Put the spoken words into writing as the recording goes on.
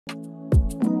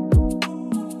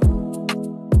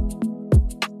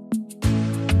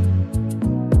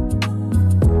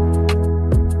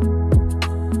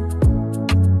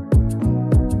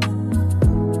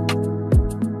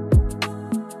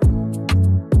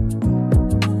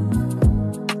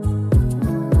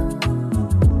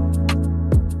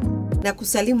Na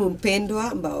kusalimu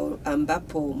mpendwa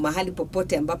ambapo mahali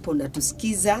popote ambapo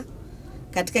unatusikiza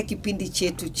katika kipindi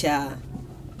chetu cha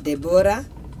Deborah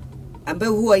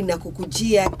ambayo huwa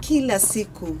inakukujia kila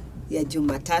siku ya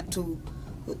Jumatatu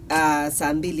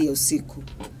saa 2 ya usiku.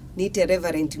 Niite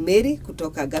Reverend Mary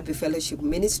kutoka Agape Fellowship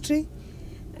Ministry.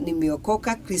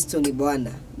 Nimeokoka, Kristo ni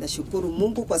Bwana. Nashukuru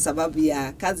Mungu kwa sababu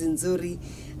ya kazi nzuri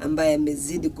ambayo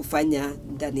amezidi kufanya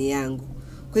ndani yangu.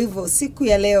 Kwa hivyo siku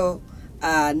ya leo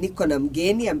niko na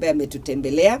mgeni ambaye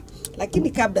ametutembelea, lakini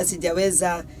kabla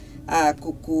sijaweza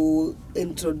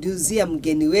kukuintroducea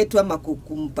mgeni wetu ama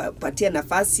kukumpatia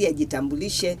nafasi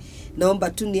ajitambulishe, naomba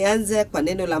tu nianze kwa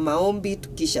neno la maombi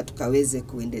kisha tukaweze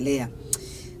kuendelea.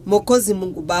 Mwokozi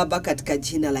Mungu Baba, katika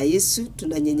jina la Yesu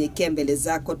tunanyenyekea mbele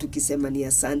zako tukisema ni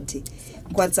asante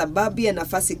kwa sababu ya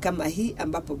nafasi kama hii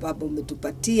ambapo Baba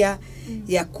umetupatia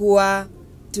ya kuwa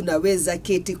tunaweza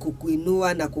keti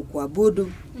kukuinua na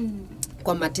kukuabudu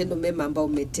kwa matendo mema ambao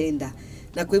umetenda.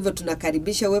 Na kwa hivyo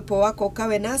tunakaribisha uwepo wako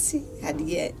ukawe nasi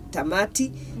hadi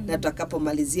tamati, na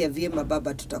tutakapomalizia vyema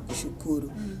Baba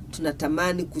tutakushukuru.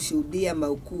 Tunatamani kushuhudia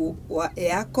makuu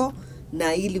yako,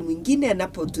 na ili mwingine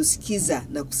anapotusikiza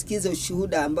na kusikiza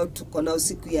ushuhuda ambao tuko nao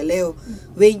siku ya leo,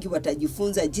 wengi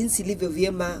watajifunza jinsi ilivyo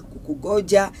vyema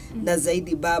kukugoja na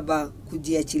zaidi Baba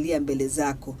kujiachilia mbele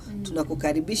zako.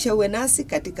 Tunakukaribisha uwe nasi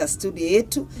katika studio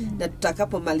yetu, na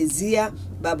tutakapomalizia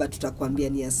Baba tutakwambia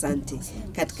ni asante.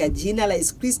 Katika jina la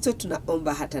Yesu Kristo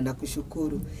tunaomba hata na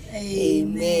kushukuru.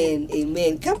 Amen.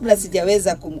 Amen. Kabla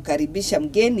sijaweza kumkaribisha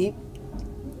mgeni,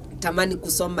 tamani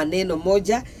kusoma neno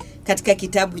moja katika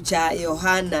kitabu cha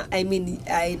Yohana,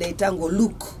 inaitango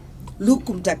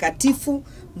Luke mtakatifu,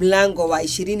 mlango wa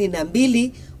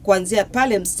 22 kuanzia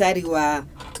pale mstari wa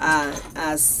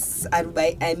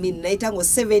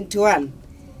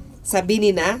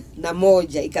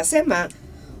 71. Ikasema,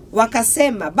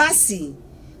 wakasema, basi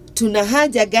tuna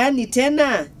haja gani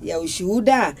tena ya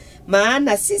ushuhuda?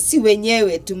 Maana sisi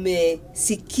wenyewe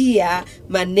tumesikia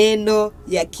maneno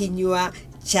ya kinywa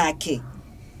chake.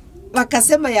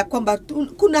 Wakasema ya kwamba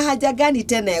kuna haja gani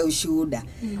tena ya ushuhuda?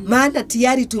 Maana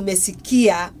tayari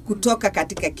tumesikia kutoka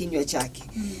katika kinywa chake.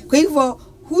 Kwa hivyo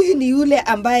huyu ni yule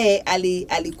ambaye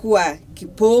alikuwa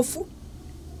kipofu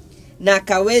na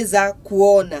akaweza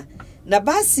kuona. Na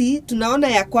basi tunaona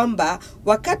ya kwamba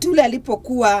wakati ule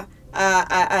alipokuwa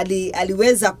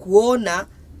aliweza kuona,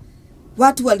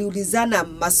 watu waliulizana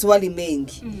maswali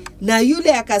mengi. Na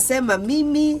yule akasema,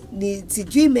 mimi ni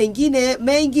sijui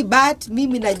mengi but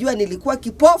mimi najua nilikuwa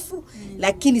kipofu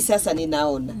lakini sasa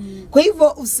ninaona. Kwa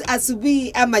hivyo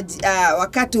asubuhi ama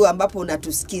wakati ambapo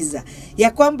unatusikiza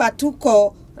ya kwamba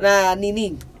tuko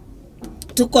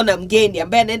na mgeni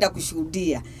ambaye anaenda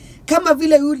kushuhudia kama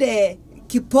vile yule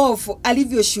kipofu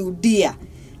alivyoshuhudia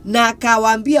na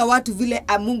akawaambia watu vile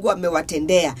Mungu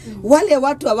amewatendea. Wale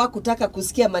watu hawakutaka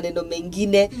kusikia maneno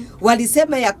mengine.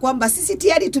 Walisema ya kwamba sisi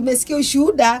tayari tumesikia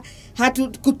ushuhuda,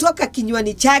 kutoka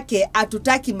kinywani chake,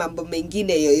 hatutaki mambo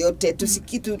mengine yoyote,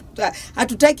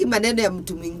 hatutaki maneno ya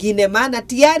mtu mwingine, maana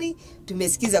tayari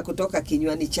tumesikiza kutoka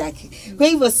kinywani chake. Kwa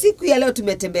hivyo siku ya leo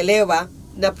tumetembelewa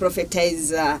na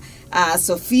prophetess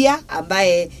Sofia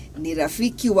ambaye ni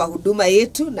rafiki wa huduma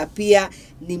yetu na pia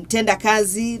ni mtenda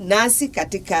kazi nasi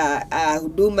katika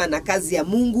huduma na kazi ya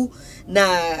Mungu,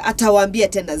 na atawaambia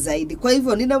tena zaidi. Kwa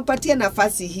hivyo ninampatia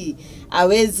nafasi hii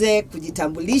aweze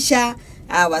kujitambulisha,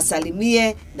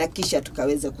 wasalimie na kisha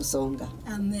tukaweze kusonga.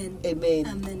 Amen. Amen.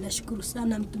 Amen. Nashukuru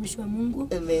sana mtumishi wa Mungu.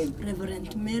 Amen.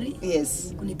 Reverend Mary.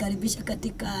 Yes. Kunikaribisha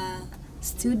katika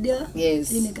studio.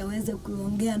 Yes. Ili nikaweze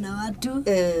kuongea na watu.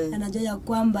 Na najua ya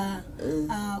kwamba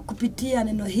kupitia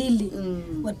neno hili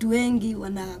watu wengi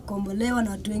wanakombolewa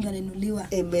na watu wengi wanainuliwa.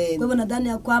 Amen. Kwa hivyo nadhani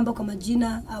ya kwamba kwa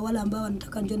majina wale ambao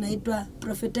wanataka njoo, naitwa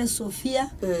Prophetess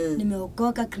Sofia.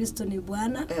 Nimeokoka, Kristo ni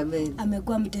Bwana. Amen.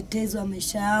 Amekuwa mtetezi wa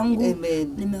maisha yangu.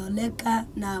 Amen. Nimeoleka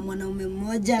na mwanaume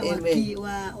mmoja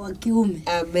wa kiume.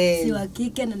 Amen. Si wa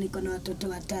kike, na niko na watoto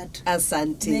 3.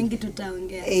 Asante. Mengi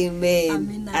tutaongea. Amen.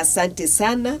 Amina. Asante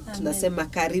sana. Amen. Tunasema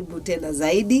karibu tena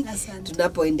zaidi. Asante.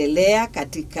 Tunapoendelea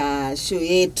katika show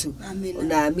yetu. Amina.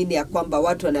 Naamini ya kwamba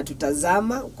watu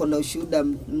wanatutazama, uko na ushuhuda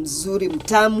mzuri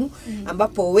mtamu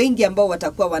ambapo wengi ambao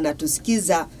watakuwa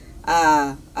wanatusikiza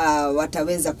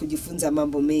wataweza kujifunza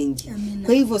mambo mengi. Amina.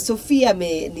 Kwa hivyo Sofia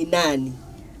ni nani?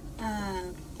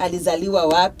 Alizaliwa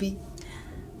wapi?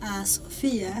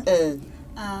 Sofia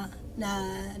na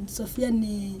Sofia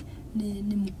ni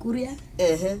Mkuria.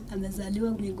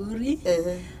 Amezaliwa Migori.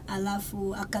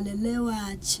 Alafu akalelewa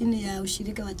chini ya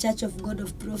ushirika wa Church of God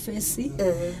of Prophecy.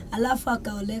 Alafu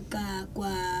akaoleka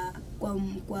kwa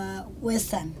kwa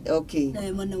Western. Okay.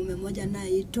 Na mwanaume mmoja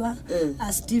anaitwa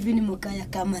Steven Mukaya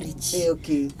Kamarich.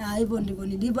 Okay. Hivyo ndivyo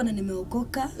nilivyo na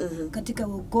nimeokoka. Katika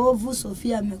wokovu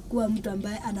Sofia amekuwa mtu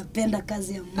ambaye anapenda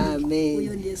kazi ya Mungu. Amen.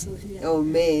 Huyo ndiye Sofia.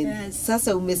 Amen. Yes.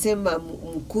 Sasa umesema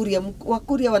Mkuria,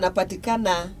 Wakuria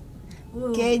wanapatikana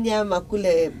Kenya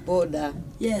makule boda.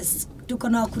 Yes, tuko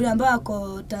na Wakuria ambao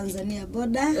wako Tanzania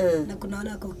boda na kuna wale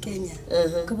wako Kenya.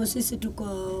 Kwa hivyo sisi tuko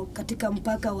katika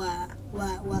mpaka wa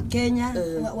Kenya,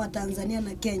 wa Tanzania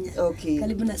na Kenya. Okay.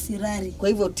 Karibu na Sirari. Kwa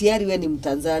hivyo tayari wewe ni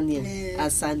Mtanzania.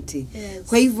 Asante. Yes.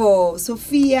 Kwa hivyo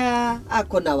Sofia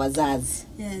ako na wazazi.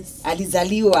 Yes.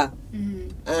 Alizaliwa.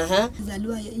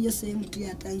 Alizaliwa hiyo sehemu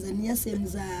ya Tanzania, sehemu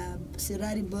za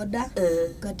Sirari boda.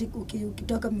 Katika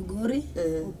ukitoka Migori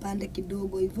upande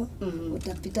kidogo hivyo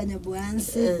utapita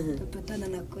Nyabuansi, utapatana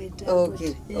na Kweta. Okay.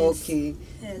 Yes. Okay.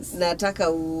 Yes.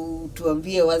 Nataka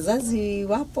utuambie wazazi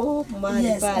wapo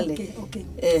mahali pale. Okay.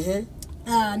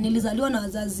 Nilizaliwa na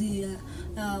wazazi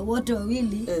wote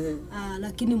wawili,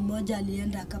 lakini mmoja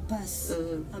alienda akapasi,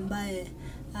 ambaye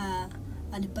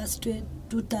alipass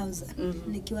 2000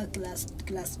 nikiwa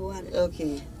class 1.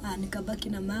 Okay. Nikabaki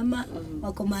na mama,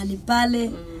 wako mahali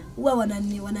pale. Huwa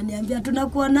wananiambia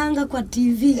tunakuonanga kwa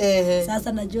TV.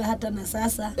 Sasa najua hata na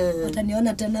sasa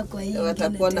wataniona tena kwa hii.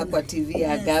 Watakuona kwa TV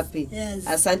ya Agape. Yes.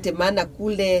 Asante, maana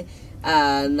kule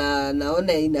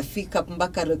naona inafika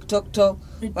mpaka Roktokto.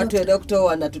 Watu wa Roktokto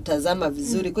wanatutazama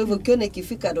vizuri. Kwa hivyo ukiona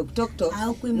ikifika Roktokto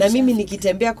na mimi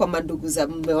nikitembea kwa mandugu za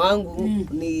mume wangu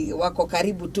ni wako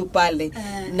karibu tu pale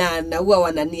na huwa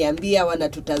wananiambia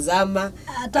wanatutazama.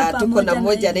 Tuko na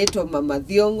mmoja anaitwa Mama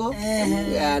Thiongo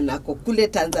na kule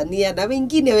Tanzania na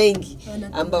wengine wengi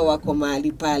ambao wako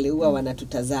mahali pale huwa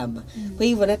wanatutazama. Kwa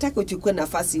hivyo nataka uchukue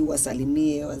nafasi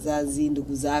uwasalimie wazazi,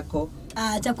 ndugu zako.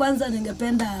 Cha kwanza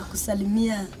ningependa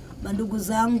kusalimia mandugu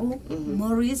zangu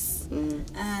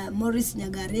Morris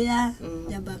Nyagarea,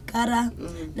 Nyabakara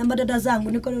na madada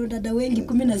zangu. Niko na dada wengi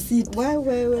 16.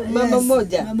 Wewe mama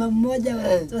mmoja. Mama mmoja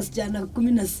wasichana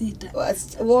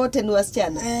 16. Wote ni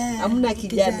wasichana. Hamna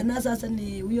kijana. Kijana sasa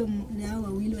ni huyo, ni hao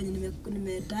wawili wenye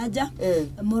nimetaja.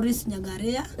 Morris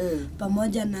Nyagarea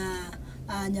pamoja na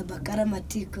Nyabakara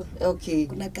Matiko. Okay.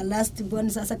 Kuna last born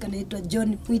sasa kanaitwa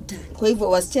John Pwita. Kwa hivyo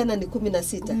wasichana ni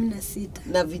 16.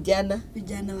 Na vijana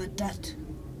 3.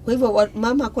 Kwa hivyo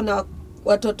mama kuna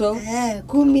watoto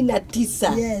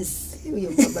 19. Yes. Huyo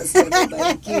baba sana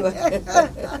barikiwa.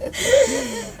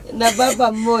 Na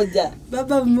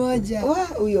baba mmoja.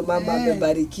 Huyo mama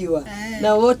amebarikiwa.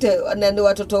 Na wote na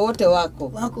watoto wote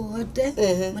wako wote.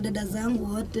 Madada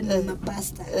zangu wote ni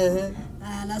mapasta.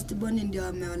 Last born ndio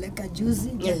ameoleka juzi,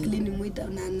 Jacqueline Mwita,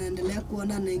 na anaendelea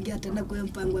kuona anaingia tena kwa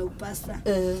mpango wa upasta.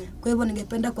 Kwa hivyo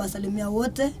ningependa kuwasalimia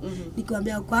wote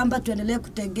nikiwaambia kwamba tuendelee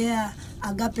kutegea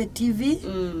Agape TV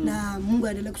na Mungu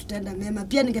aendelee kututenda mema.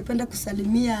 Pia ningependa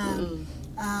kusalimia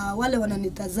wale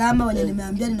wananitazama wenye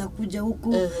nimeambia ninakuja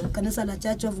huku kanisa la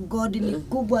Church of God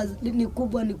ni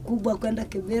kubwa kwenda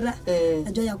Kibera.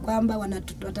 Najua ya kwamba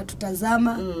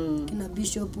watatutazama kina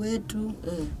bishop wetu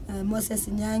Moses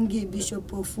Nyangi,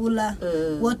 Bishop Ofula,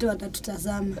 wote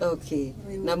watatutazama. Okay.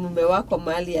 Na mume wako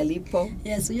mahali alipo?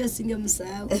 Yes, huyo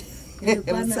singemsahau.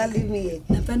 Msalimie.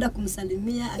 Napenda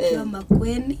kumsalimia akiwa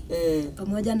Makweni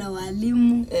pamoja na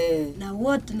walimu na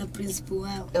wote na principal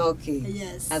wao. Okay.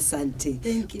 Yes. Asante.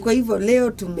 Thank you. Kwa hivyo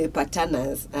leo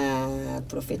tumepatana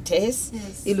prophetess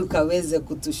ili ukaweze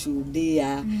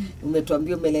kutushuhudia.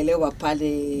 Umetuambia umelelewa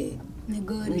pale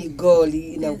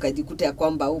Migori na ukajikuta ya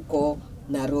kwamba uko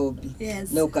Nairobi.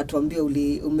 Yes. Na ukatuambia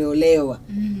umeolewa.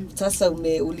 Sasa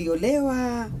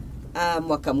uliolewa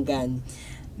mwaka mgani?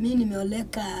 Mimi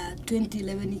nimeoleka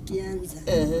 2011 ikianza.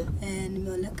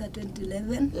 Nimeoleka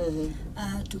 2011.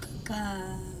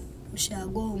 Tukakaa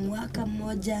ushago mwaka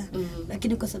mmoja,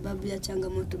 lakini kwa sababu ya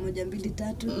changamoto 1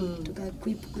 2 3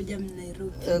 tukaquip kuja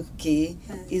Nairobi. Okay.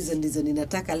 Hizo ndizo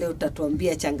ninataka leo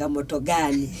utatuambia changamoto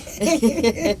gani.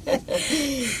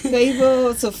 Kwa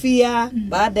hivyo Sofia,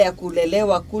 baada ya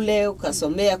kulelewa kule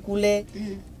ukasomea kule,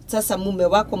 sasa mume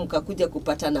wako mkakuja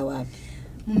kupatana wapi?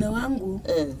 Mume wangu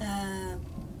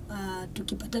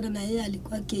tukipatana na yeye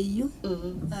alikuwa KU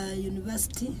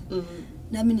University.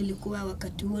 Nami nilikuwa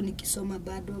wakati huo nikisoma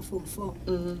bado form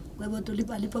 4. Kwa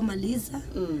hivyo alipomaliza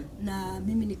na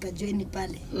mimi nikajoin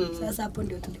pale. Sasa hapo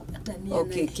ndio tulipatania.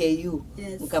 Okay, KU.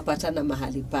 Yes. Mkapatana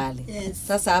mahali pale. Yes.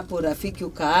 Sasa hapo rafiki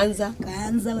ukaanza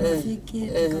urafiki,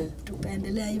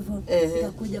 tukaendelea hivyo,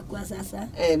 tukakuja kwa sasa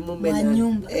mume wa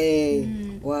nyumba.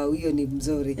 Huyo ni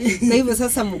mzuri. Kwa hivyo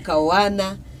sasa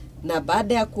mkaoana na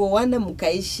baada ya kuoana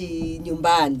mkaishi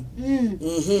nyumbani.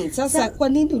 Sasa kwa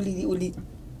nini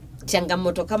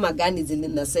changamoto kama gani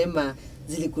zilinasema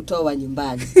zilikutoa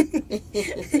nyumbani?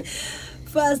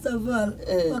 First of all,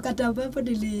 wakati ambapo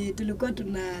tulikuwa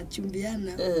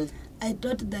tunachumbiana, I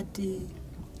thought that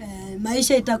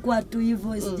maisha itakuwa tu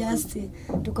hivyo, is just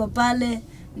tuko pale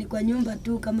ni kwa nyumba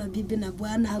tu kama bibi na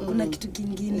bwana, hakuna kitu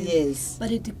kingine. Yes.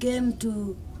 But it came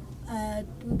to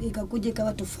ikakuja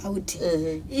ikawa tofauti.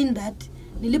 In that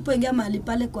nilipoingia mahali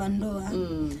pale kwa ndoa,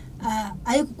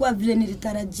 haikuwa vile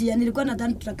nilitarajia. Nilikuwa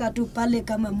nadhani tutakaa tu pale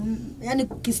kama yani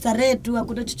kistarehe tu,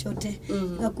 hakuna chochote.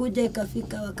 Ikakuja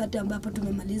ikafika wakati ambapo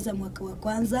tumemaliza mwaka wa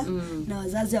kwanza na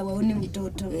wazazi hawaoni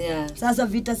mtoto. Sasa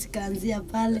vita sikaanzia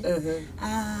pale.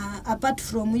 Apart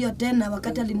from hiyo tena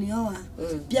wakati alinioa,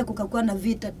 pia kukakuwa na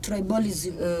vita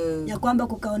tribalism. Ya kwamba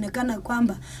kukaonekana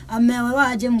kwamba ameoa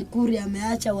aje Mkuri,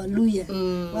 ameacha Waluya.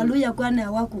 Waluya kwani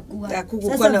hawakukua.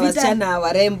 Sasa na wasichana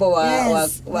warembo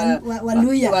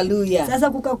Waluya. Sasa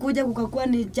kukakuwa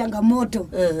ni changamoto.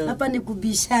 Hapa ni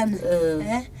kubishana.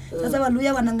 Sasa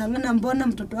Waluya wanangangana mbona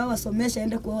mtoto wao wasomesha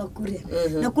aende kwa Wakuria.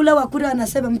 Na kula Wakuria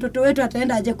wanasema mtoto wetu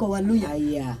ataenda aje kwa Waluya.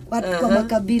 Watu kwa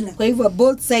makabila. Kwa hivyo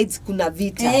both sides kuna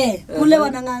vita. Kule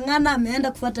wanangangana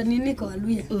ameenda kufuata nini kwa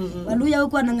Waluya. Waluya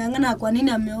huko wanangangana kwa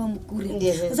nini ameoa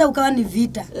Mkuria. Sasa ukawa ni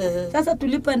vita. Sasa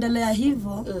tulipoendelea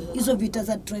hivyo, hizo vita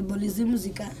za tribalism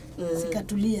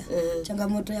zikatulia.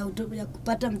 Changamoto ya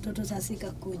kupata mtoto sasa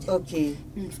ikakuja. Okay.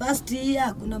 First year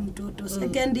hakuna mtoto,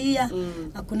 second year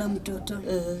hakuna mtoto.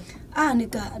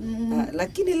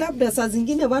 Lakini labda saa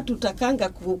zingine watu utakanga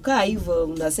kukaa hivyo,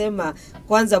 unasema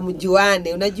kwanza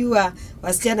mjuane. Unajua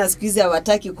wasichana siku hizi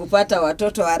hawataki kupata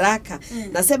watoto haraka.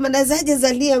 Nasema nawezaje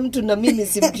zalia mtu na mimi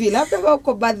simjui. Labda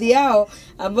wako baadhi yao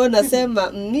ambao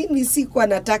nasema mimi sikuwa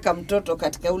nataka mtoto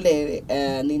katika ule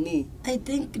nini. I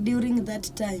think during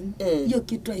that time hiyo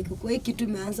kitu haikuwa, hiyo kitu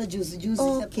imeanza juzi.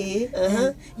 Okay.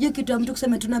 Hiyo kitu mtu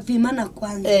kusema tunapimana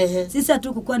kwanza. Sisi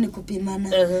hatukuwa ni kupimana.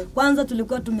 Kwanza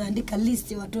tulikuwa tumeandika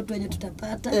list ya watoto wenye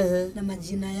tutapata na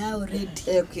majina yao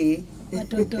ready. Okay.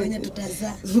 Watoto wenye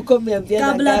tutazaa.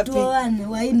 Kabla tuoane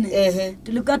wanne.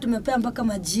 Tulikuwa tumepea mpaka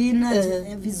majina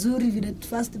vizuri vile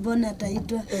first born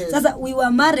ataitwa. Sasa we were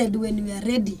married when we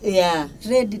are ready.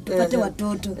 Ready tupate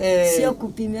watoto. Sio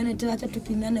kupimiana tena, acha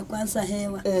tupimiane kwanza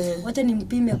hewa. Wacha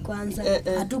nimpime kwanza.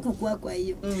 Hatukukuwa kwa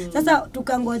hiyo. Sasa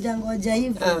tukangoja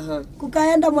hivyo.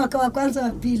 Kukaenda mwaka wa kwanza wa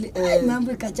pili.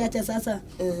 Mambo ikachacha sasa.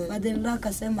 Mother-in-law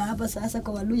akasema hapa sasa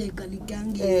kwa Waluya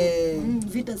ikalikangi.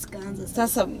 Vita zikaanza.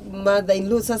 Sasa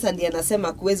mother-in-law sasa ndiye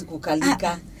anasema kuwezi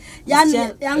kukalika.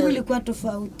 Yangu ilikuwa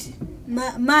tofauti.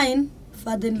 Mine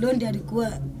father-in-law ndiye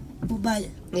alikuwa mbaya.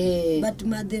 But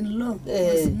mother-in-law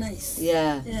was nice.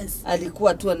 Yes.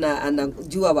 Alikuwa tu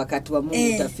anajua wakati wa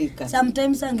Mungu utafika.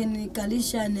 Sometimes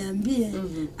angenikalisha niambie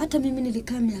hata mimi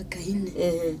nilikaa miaka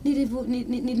 4.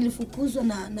 Nilifukuzwa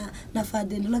na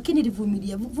father-in-law, lakini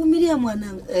nilivumilia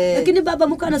mwanangu. Lakini baba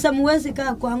mko anasema muwezi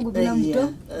kaa kwangu bila mtoto.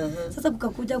 Sasa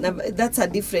kukakuja that's a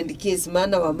different case,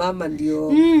 maana wa mama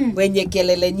ndio wenye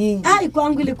kelele nyingi.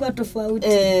 Kwangu ilikuwa tofauti.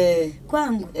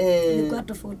 Kwangu ilikuwa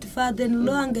tofauti.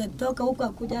 Father-in-law angetoka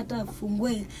huko kuja hata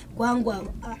afungue kwangu,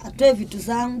 atoe vitu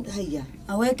zangu,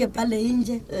 aweke pale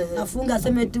nje, afunga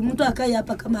aseme eti mtu akai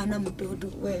hapa kama ana mtoto.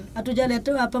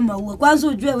 Atujaletewa hapa maua. Kwanza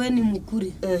ujue wewe ni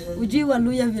Mkuri. Ujui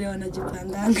Waluya vile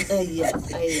wanajipanganga.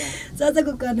 Sasa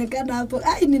kukaonekana hapo,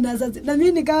 nina sasa na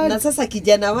mimi nikawa na sasa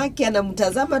kijana wake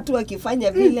anamtazama tu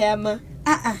akifanya vile ama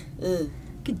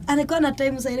alikuwa na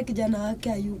time sasa ile kijana wake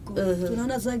hayuko.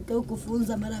 Tunaona sasa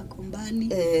kufunza mara ako mbali.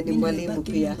 Ni mwalimu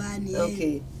pia.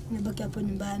 Okay. Nimebaki hapo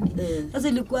nyumbani. Sasa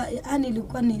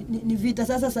ilikuwa ni vita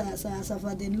sasa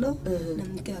father-in-law na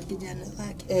mke wa kijana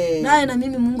wake. Naye na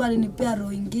mimi Mungu alinipea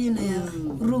roho nyingine ya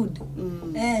rude.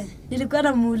 Nilikuwa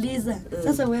namuuliza,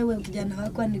 sasa wewe kijana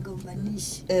wako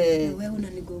anigombanisha. Na wewe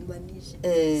unanigombanisha.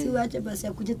 Si waache basi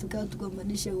akuje tukao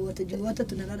tugombanishe wote. Juu wote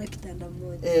tunalala kitanda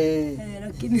moja.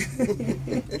 Lakini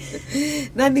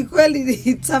na ni kweli,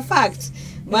 it's a fact.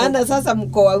 Maana sasa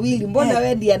mko wawili, mbona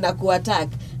wewe ndiye anakuattack?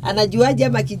 Anajuaje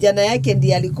ama kijana yake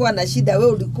ndiye alikuwa na shida,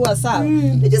 wewe ulikuwa sawa?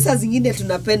 Ndio saa zingine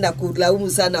tunapenda kulaumu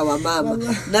sana wamama.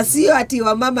 Na sio ati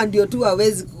wamama ndio tu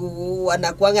hawezi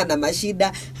wanakuanga na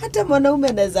mashida, hata mwanaume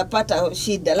anaweza pata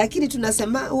shida, lakini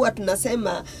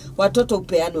tunasema watoto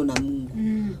upeano na Mungu.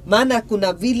 Maana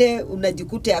kuna vile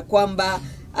unajikuta ya kwamba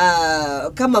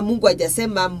kama Mungu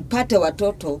hajasema mpate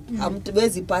watoto,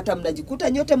 hamwezi pata, mnajikuta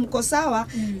nyote mko sawa,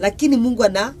 lakini Mungu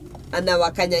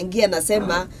anawakanyangia,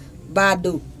 anasema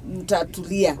bado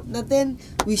mtatulia, na then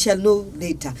we shall know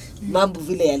later mambo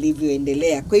vile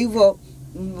yalivyoendelea. Kwa hivyo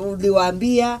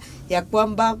uliwaambia ya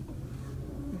kwamba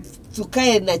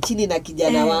tukae na chini na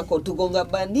kijana wako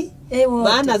tugongabani,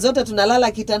 maana zote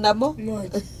tunalala kitanda moja.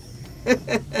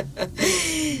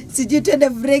 Sijui tuende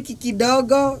break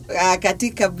kidogo,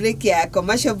 katika break ya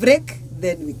commercial break,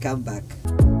 then we come back.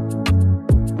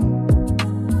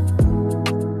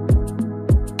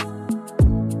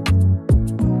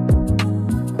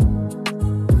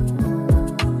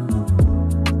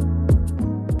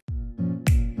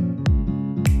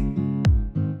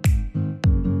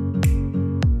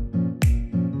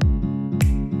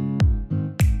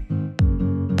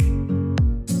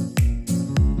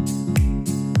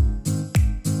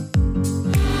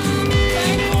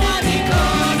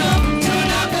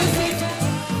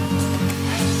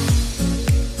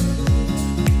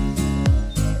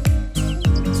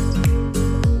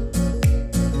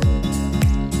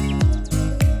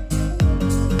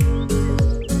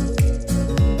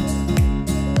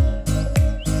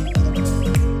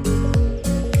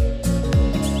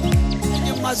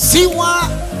 Maziwa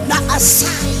na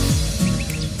asali,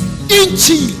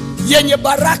 nchi yenye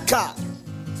baraka.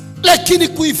 Lakini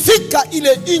kuifika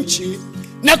ile nchi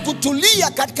na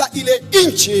kutulia katika ile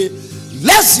nchi,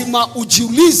 lazima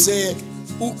ujiulize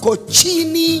uko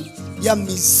chini ya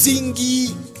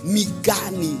misingi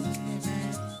migani.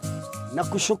 Na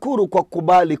kushukuru kwa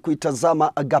kubali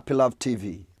kuitazama Agape Love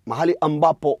TV, mahali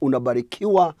ambapo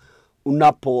unabarikiwa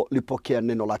unapolipokea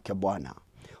neno lake Bwana.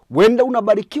 Wenda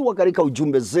unabarikiwa katika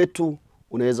ujumbe zetu,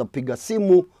 unaweza piga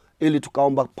simu ili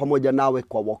tukaomba pamoja nawe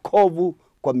kwa wokovu,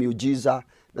 kwa miujiza,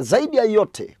 na zaidi ya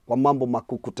yote kwa mambo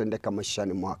makuu kutendeka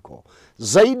maishani mwako.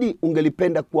 Zaidi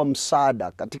ungelipenda kuwa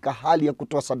msaada katika hali ya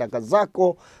kutoa sadaka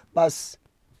zako, basi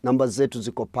namba zetu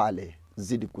ziko pale,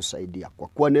 zidi kusaidia. Kwa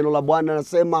kuwa neno la Bwana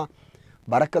nasema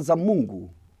baraka za Mungu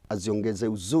aziongeze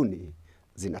huzuni,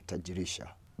 zinatajirisha.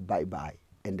 Bye bye.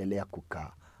 Endelea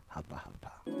kukaa hapa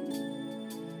hapa.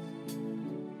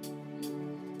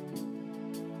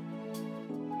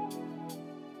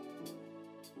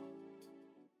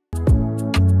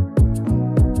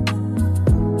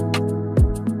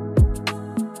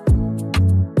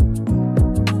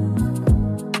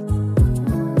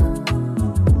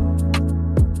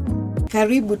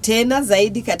 Karibu tena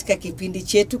zaidi katika kipindi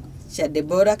chetu cha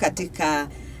Deborah katika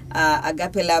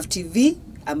Agape Love TV,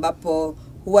 ambapo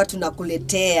huwa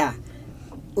tunakuletea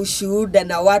ushuhuda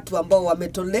na watu ambao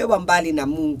wametolewa mbali na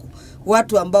Mungu.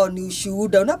 Watu ambao ni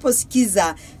ushuhuda,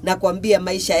 unaposikiza na kuambia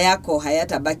maisha yako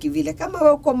hayatabaki vile. Kama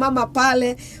wewe uko mama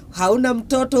pale, hauna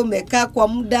mtoto, umekaa kwa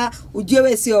muda, ujue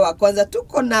wewe sio wa kwanza.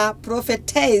 Tuko na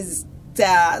prophetess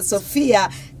Sofia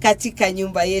katika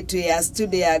nyumba yetu ya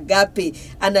studio ya Agape,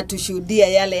 anatushuhudia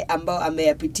yale ambao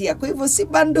ameyapitia. Kwa hivyo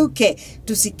sibanduke,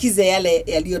 tusikize yale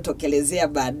yaliyotokelezea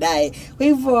baadaye. Kwa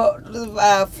hivyo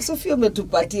Sofia,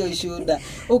 umetupatia ushuhuda,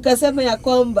 ukasema ya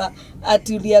kwamba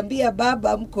atuliambia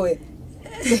baba mkwe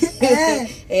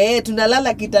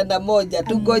tunalala kitanda moja,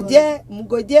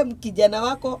 mgoje mkijana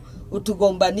wako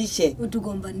utugombanishe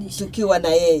tukiwa na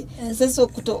yeye. Sasa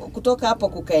kutoka hapo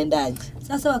kukaendaje?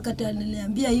 Sasa wakati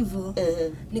aliniambia hivyo,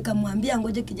 nikamwambia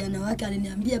ngoje kijana wake.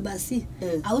 Aliniambia basi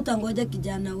hautangoja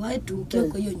kijana wetu ukiwa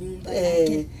kwa hiyo nyumba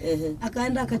yake.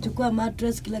 Akaenda akachukua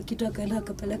mattress, kila kitu, akaenda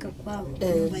akapeleka kwao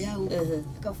nyumba yao,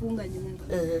 akafunga nyumba.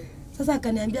 Sasa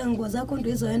akaniambia nguo zako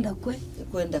ndio hizo, enda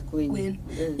kwenda kwenu.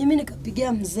 Mimi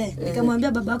nikapigia mzee,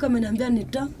 nikamwambia baba yako ameniambia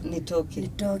nitoke.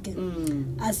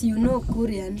 As you know,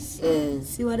 Koreans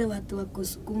si wale watu wa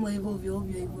kusukumwa hivyo hivyo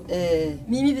hivyo.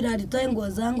 Mimi vile alitoa nguo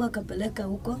zangu akapeleka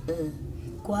huko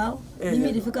kwao. Mimi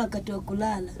nilifika wakati wa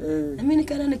kulala. Na mimi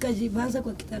nikaenda nikajibanza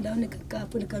kwa kitanda, nikakaa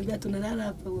hapo, nikamwambia tunalala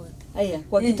hapa wote. Haya,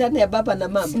 kwa kitanda ya baba na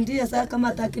mama. Ndio, sasa kama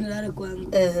hataki nilale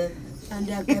kwangu.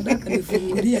 Andi akaenda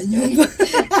kanifungulia nyumba.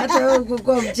 Hata wewe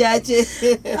uko mchache.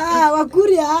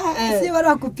 Wakuria si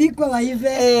wale kupikwa wa hivi.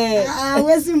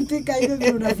 Huwezi mpika hivyo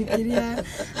vile unafikiria.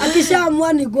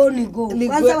 Akishaamua ni go.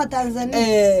 Kwanza wa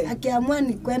Tanzania akiamua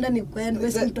ni kwenda. Wewe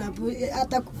mtu hapo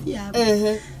hata kufia hapo.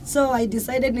 So I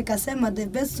decided, nikasema the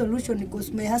best solution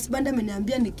because my husband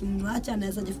ameniambia nikimwacha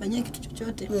anaweza jifanyia kitu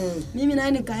chochote. Mimi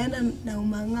naye nikaenda na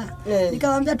umanga.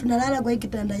 Nikamwambia tunalala kwa hiki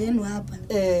kitanda yenu hapa.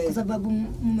 Kwa sababu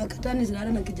mmekataa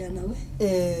nilala na kijana wewe.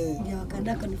 Ndio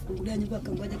wakaenda kanifungulia nyumba,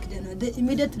 akangoja kijana.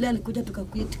 Immediately alikuja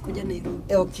tukakuiti kuja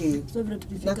Nairobi. Okay. So vile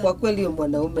tulifika. Na kwa kweli huyo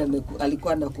mwanaume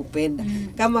alikuwa anakupenda.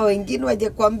 Kama wengine waje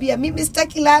kuambia mimi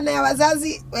sitaki laana ya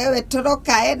wazazi, wewe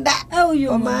toroka enda.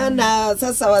 Kwa maana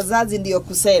sasa wazazi ndio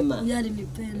kusema. Yali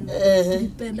nipenda.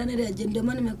 Nipenda na ile ndio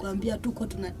maana nimekuambia tuko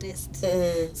tuna test.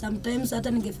 Sometimes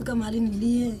hata ningefika mahali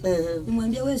nilie,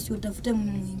 nimwambia wewe si utafute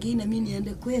mwingine, mimi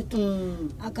niende kwetu.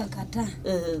 Akakataa.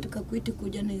 Tukakuiti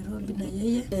kuja Nairobi na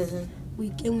yeye. We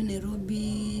came in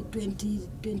Nairobi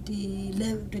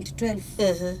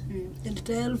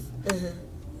 2012.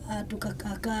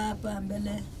 Tukakaa hapa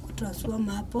mbele kutransform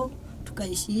hapo.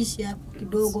 tukaishiishi hapo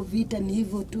kidogo, vita ni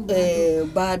hivyo tu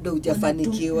bado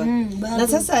hujafanikiwa. Na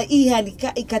sasa hii hali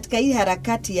katika hii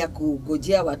harakati ya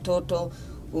kugojea watoto,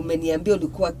 umeniambia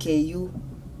ulikuwa KU,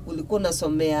 ulikuwa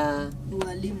unasomea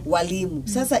walimu.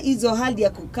 Sasa hizo hali ya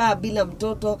kukaa bila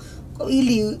mtoto,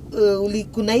 ili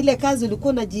kuna ile kazi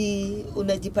ulikuwa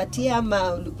unajipatia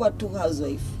ama ulikuwa tu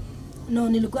housewife? No,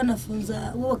 nilikuwa nafunza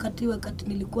huo wakati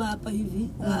nilikuwa hapa hivi.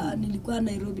 Nilikuwa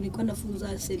Nairobi, nilikuwa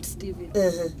nafunza St. Stephen.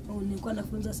 Nilikuwa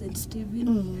nafunza St.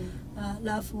 Stephen.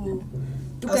 Alafu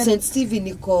St.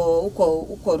 Stephen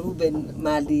uko Ruben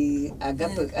mali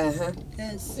Agape.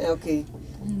 Yes. Okay.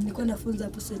 Nilikuwa nafunza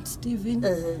hapo St. Stephen.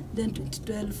 Then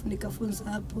 2012 nikafunza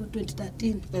hapo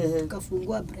 2013.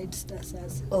 Tukafungua Bright Star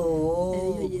sasa.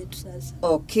 Hiyo yetu sasa.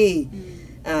 Okay.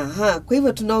 Kwa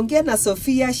hivyo tunaongea na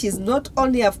Sophia. She's not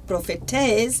only a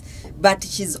prophetess but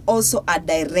she's also a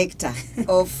director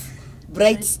of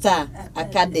Bright Star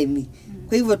Academy.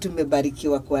 Kwa hivyo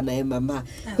tumebarikiwa kuwa naye mama.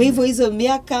 Kwa hivyo hizo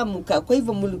miaka kwa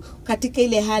hivyo katika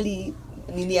ile hali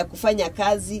nini ya kufanya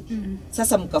kazi,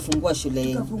 sasa mkafungua shule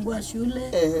yenu. Tukafungua shule,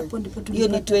 hapo ndipo hiyo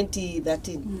ni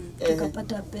 2013.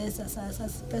 Tukapata pesa sasa,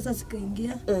 pesa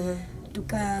zikaingia.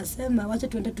 Tukasema wacha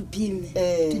tuende tupime,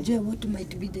 tujue what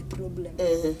might be the problem.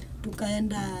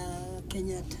 Tukaenda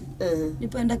Kenyatta.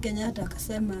 Nipoenda Kenyatta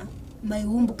akasema my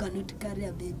womb cannot carry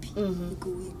a baby, iko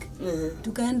weak.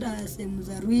 Tukaenda sehemu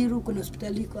za Ruiru, kuna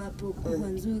hospitali iko hapo kubwa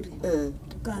nzuri.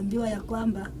 Tukaambiwa ya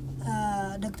kwamba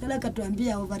daktari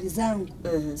akatuambia ovari zangu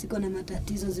siko na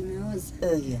matatizo, zimeoza.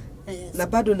 Yes. Na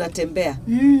bado natembea.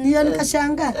 Hiyo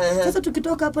nikashangaa. Sasa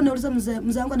tukitoka hapo nauliza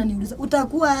mzee wangu ananiuliza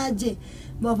utakuwa aje?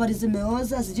 Ovari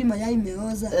zimeoza, sijui mayai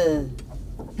imeoza.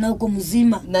 Na uko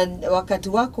mzima. Na wakati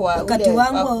wako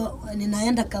wangu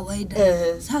ninaenda kawaida.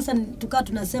 Sasa tukaa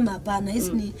tunasema hapana,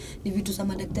 hizi ni vitu za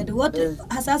madaktari. Wote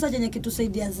hasa chenye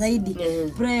kitusaidia zaidi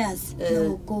prayers na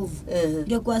wokovu.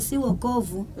 Ingekuwa si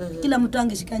wokovu, kila mtu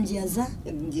angeshika njia za.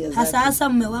 Hasa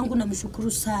mume wangu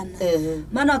namshukuru sana.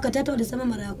 Maana wakati hata walisema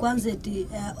mara ya kwanza eti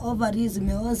ovaries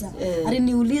zimeoza,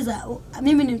 aliniuliza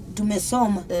mimi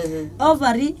tumesoma.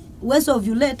 Ovary uwezo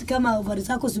ovulate kama ovari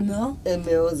zako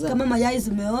zimeoza, kama mayai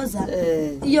zimeoza,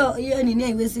 hiyo nini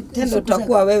haiwezi tena,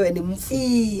 utakuwa wewe ni mfu.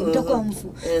 Utakuwa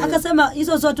mfu. Akasema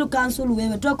hizo zote cancel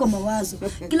wewe, toa kwa mawazo.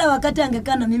 Kila wakati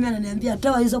angekaa na mimi ananiambia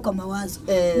toa hizo kwa mawazo.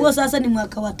 Huo sasa ni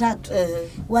mwaka wa 3.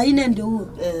 Wa 4 ndio huo.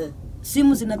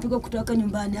 Simu zinapigwa kutoka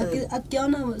nyumbani.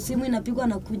 Akiona simu inapigwa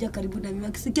anakuja karibu na mimi.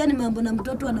 Akisikia ni mambo na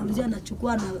mtoto anaulizia,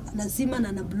 anachukua na anazima na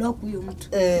ana block huyo mtu.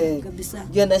 Kabisa.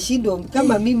 Ndio anashindwa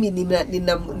kama mimi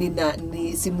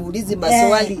simuulizi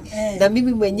maswali na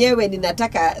mimi mwenyewe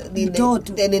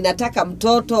ninataka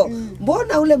mtoto.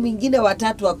 Mbona ule mwingine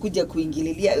watatu akuje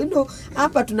kuingililia?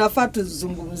 Hapa tunafaa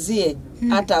tuzungumzie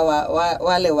hata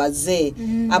wale wazee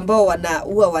ambao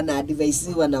wana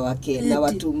advisiwa na wake na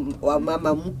watu wa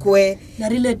mama mkwe na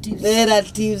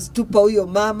relatives tupa huyo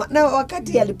mama, na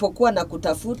wakati alipokuwa na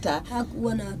kutafuta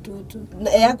hakuwa na watoto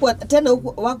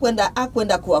tena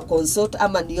hakwenda kuwa consult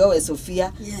ama niowe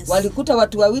Sophia. Walikuta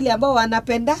watu wawili ambao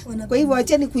wanapenda. Kwa hivyo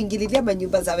acheni kuingililia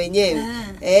manyumba za wenyewe.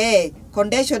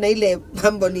 Condition ile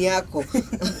mambo ni yako.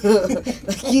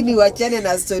 Lakini wachane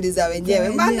na stories za wenyewe.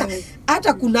 Maana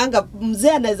hata kunanga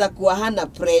mzee anaweza kuwa hana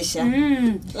pressure.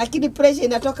 Lakini pressure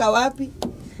inatoka wapi?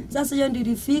 Sasa hiyo ndio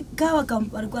ilifika,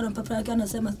 walikuwa na papa yake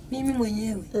anasema mimi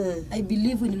mwenyewe I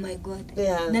believe in my God.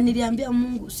 Na niliambia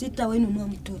Mungu sitawahi nunua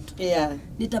mtoto.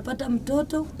 Nitapata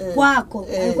mtoto kwako.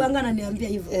 Alikuwa ananiambia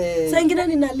hivyo. Sasa ingine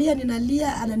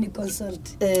ninalia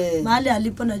ananiconsult. Mahali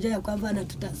alipo najua kwamba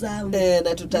anatutazama.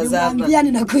 Nimwambia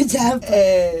ninakuja hapa.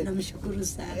 Namshukuru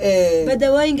sana. By the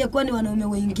way, ingekuwa ni wanaume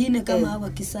wengine kama hawa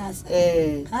kisasa.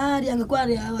 Angekuwa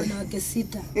ni hawa wanawake 6.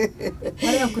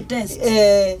 Wale wa kutest.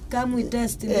 Kama we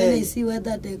test I see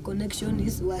whether the connection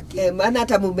is working. Maana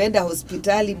hata mumeenda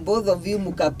hospitali both of you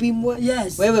mkapimwa.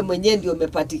 Wewe mwenyewe ndio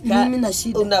umepatikana. Mimi na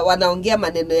shida. Wanaongea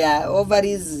maneno ya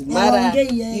ovaries, mara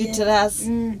uterus.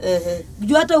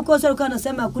 Jua hata uko sasa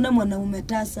anasema hakuna mwanaume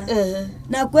tasa.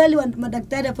 Na kweli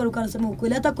madaktari hapo walikuwa wanasema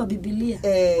ukweli, hata kwa Biblia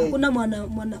hakuna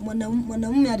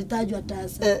mwanamume alitajwa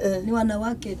tasa. Ni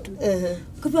wanawake tu.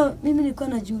 Kwa hivyo mimi nilikuwa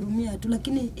najihurumia tu,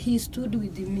 lakini he stood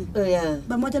with me.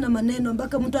 Pamoja na maneno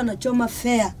mpaka mtu anachoma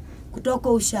fair kutoka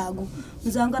ushago.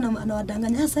 Mzee wangu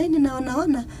anawadanganya, sasa hivi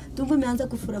naona tumbo imeanza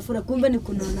kufurafura, kumbe ni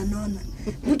kunaona.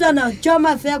 Mtu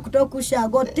anachoma fair kutoka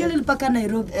ushago tili mpaka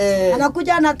Nairobi.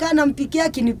 Anakuja anakaa nampikia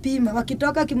kinipima,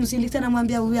 wakitoka kimsilikisa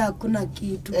namwambia huyu hakuna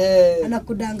kitu.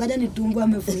 Anakudanganya ni tumbo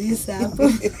amefurisa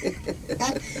hapo.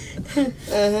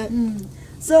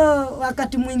 So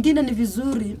wakati mwingine ni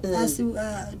vizuri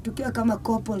tukiwa kama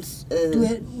couples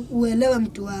uelewe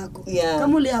mtu wako.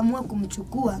 Kama uliamua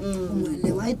kumchukua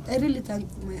umuelewa. I really thank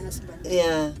my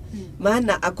husband.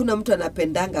 Maana hakuna mtu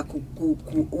anapendanga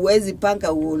uwezi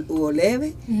panga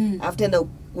uolewe after na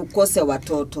ukose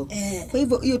watoto. Kwa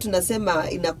hivyo hiyo tunasema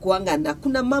inakuanga, na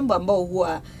kuna mambo ambao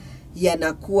huwa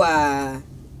yanakuwa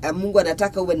Mungu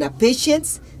anataka uwe na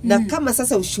patience na kama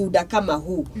sasa ushuhuda kama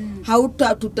huu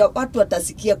watu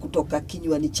watasikia kutoka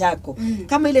kinywani chako.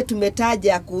 Kama ile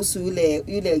tumetaja kuhusu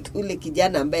yule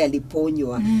kijana ambaye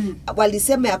aliponywa,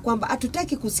 walisema ya kwamba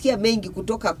hatutaki kusikia mengi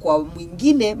kutoka kwa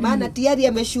mwingine, maana tayari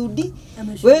ameshuhudia.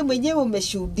 Wewe mwenyewe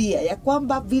umeshuhudia ya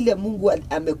kwamba vile Mungu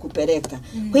amekupeleka.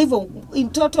 Kwa hivyo in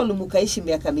total mkaishi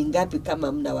miaka mingapi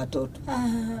kama mna watoto?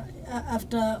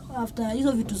 After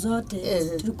hizo vitu zote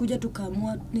tulikuja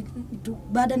tukaamua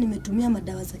baada nimetumia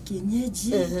madawa za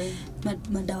kienyeji,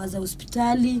 madawa za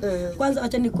hospitali. Kwanza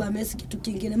acha nikuambie kitu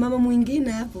kingine, mama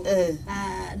mwingine hapo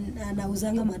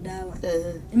anauzanga madawa.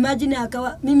 Imagine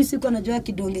akawa mimi siko najua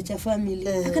kidonge cha family.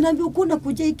 Akaniambia ukuna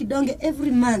kuja hii kidonge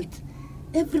every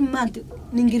month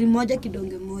ni ngiri moja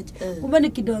kidonge moja. Kumbe ni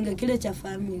kidonge kile cha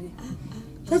family.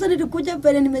 Sasa nilikuja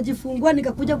pale nimejifungua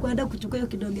nikakuja kwenda kuchukua hiyo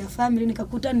kidonge ya family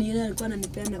nikakuta ni yeye alikuwa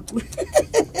ananipenda kule.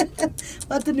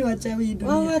 Watu ni wachawi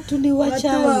dunia. Watu ni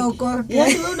wachawi.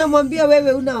 Yaani wewe unamwambia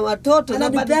wewe una watoto na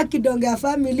baada kidonge ya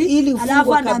family ili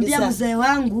alafu anaambia mzee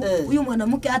wangu huyu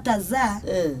mwanamke hatazaa.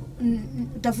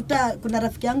 Tafuta kuna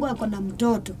rafiki yangu ako na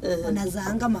mtoto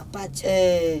anazaanga mapacha.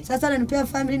 Sasa ananipea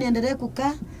family niendelee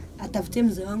kukaa atafutie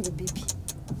mzee wangu bibi.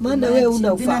 Maana wewe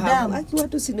una ufahamu. Aki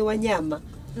watu si ni wanyama.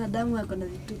 Damu yako na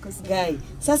vituko sana. Guy,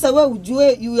 sasa wewe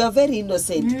ujue you are very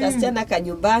innocent. Kasichana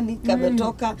kanyumbani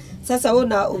kametoka. Sasa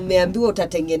wewe umeambiwa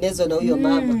utatengenezwa na huyo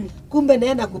mama. Kumbe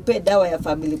naye anakupea dawa ya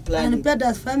family planning. Ananipea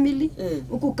dawa family.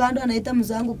 Huku kando anaita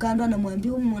mzangu kando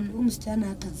anamwambia huyu msichana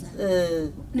hatazaa.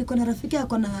 Niko na rafiki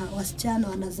yako na wasichana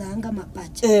wanazaanga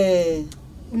mapacha.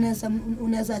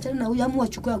 Unaweza achana na huyu amu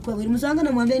wachukua kwa wewe. Mzangu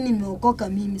anamwambia nimeokoka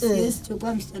mimi. Siwezi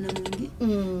chukua msichana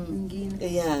mwingine.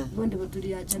 Ndio ndio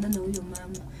tuliachana na huyo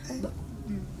mama.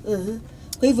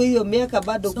 Kwa hivyo hiyo miaka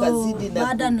bado kazidi na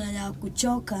baada ya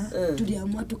kuchoka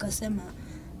tuliamua tukasema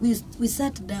we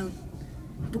sat down.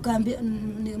 Tukaambia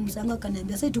mzangu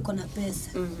akaniambia sasa tuko na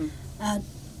pesa.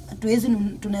 Hatuwezi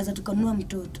tunaweza tukanunua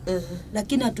mtoto.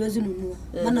 Lakini hatuwezi nunua.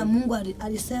 Maana Mungu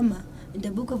alisema in the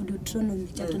book of Deuteronomy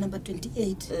chapter number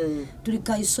 28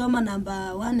 tulikaisoma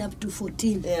number 1 up to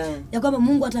 14 ya kwamba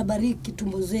Mungu atabariki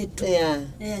tumbo zetu.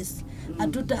 Yes.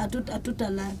 Hatuta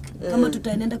lack kama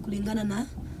tutaenenda kulingana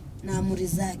na amri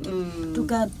zake.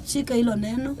 Tukashika hilo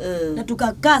neno na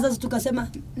tukakaa sasa tukasema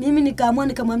mimi nikaamua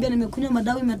nikamwambia nimekunywa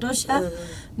madawa imetosha.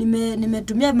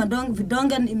 Nimetumia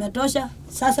vidonge imetosha.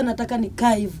 Sasa nataka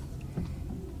nikae hivyo.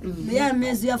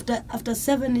 After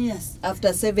 7 years.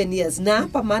 After 7 years. Na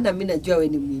hapa maana mimi najua wewe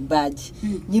ni mwimbaji.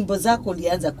 Nyimbo zako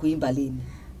ulianza kuimba lini?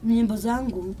 Nyimbo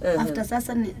zangu after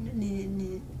sasa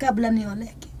ni kabla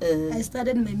nioleke. I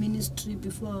started my ministry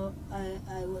before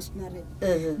I was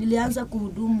married. Nilianza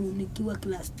kuhudumu nikiwa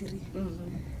class 3.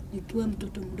 Nikiwa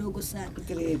mtoto mdogo sana.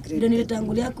 Ndio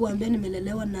nilitangulia kuambia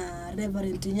nimelelewa na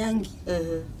Reverend Nyangi.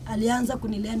 Alianza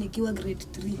kunilea nikiwa grade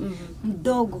 3.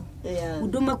 Mdogo.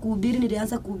 Huduma kuhubiri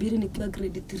nilianza kuhubiri nikiwa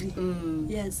grade 3.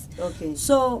 Yes.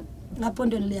 So hapo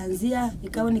ndio nilianzia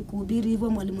ikawa ni kuhubiri hivyo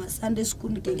mwalimu wa Sunday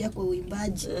school nikaingia kwa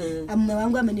uimbaji. Mume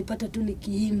wangu amenipata tu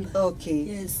nikiimba.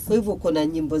 Yes. Kwa hivyo uko na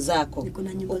nyimbo zako.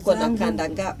 Uko na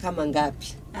kanda kama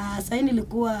ngapi? Sasa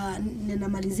nilikuwa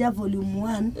ninamalizia volume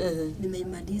 1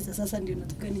 nimeimaliza sasa ndio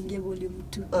nataka niingie volume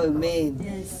 2. Amen.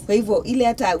 Yes. Kwa hivyo ile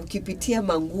hata ukipitia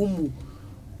mangumu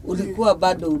ulikuwa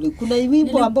bado kuna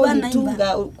wimbo ambao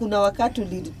ulitunga, kuna wakati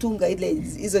ulitunga ile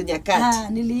hizo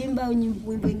nyakati. Niliimba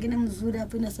wimbo mwingine mzuri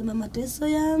hapo inasema mateso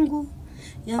yangu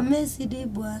yamezidi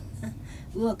Bwana.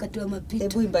 Wakati wa mapito.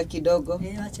 Hebu imba kidogo.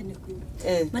 Acha nikuimbe.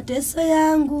 Mateso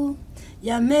yangu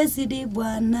yamezidi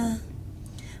Bwana.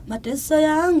 Mateso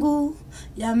yangu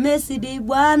yamezidi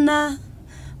Bwana.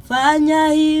 Fanya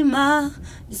hima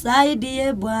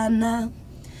nisaidie Bwana.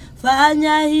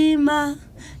 Fanya hima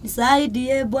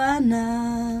nisaidie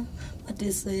Bwana.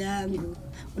 Mateso yangu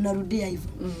unarudia hivyo.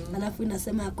 Alafu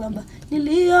inasema kwamba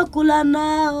niliyokula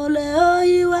nao leo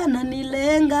hii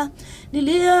wananilenga,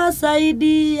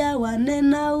 niliyosaidia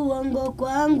wanena uongo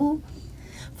kwangu.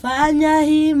 Fanya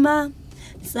hima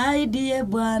nisaidie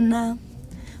Bwana.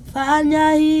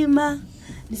 Fanya hima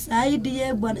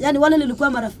nisaidie Bwana. Yani wale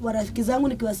nilikuwa marafiki zangu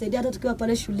nikiwasaidia hata tukiwa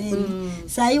pale shuleni.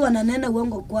 Sasa hii wananena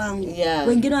uongo kwangu.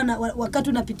 Wengine wakati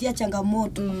unapitia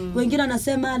changamoto. Wengine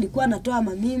wanasema alikuwa anatoa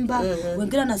mamimba.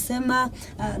 Wengine wanasema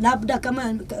labda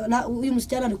kama huyu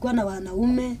msichana alikuwa na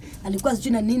wanaume, alikuwa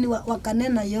sijui na nini,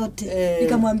 wakanena yote.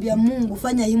 Nikamwambia Mungu,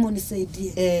 fanya himo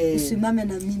nisaidie. Usimame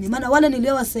na mimi. Maana wale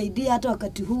niliowasaidia hata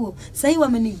wakati huo, sasa hii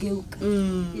wamenigeuka.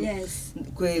 Yes.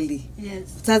 Kweli. Yes.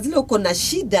 Saa zile uko na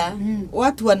shida,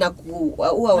 watu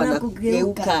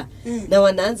wanakugeuka na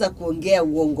wanaanza kuongea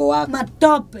uongo wako.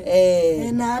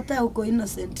 Matope. Na hata uko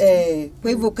innocent.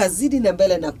 Kwa hivyo kazidi na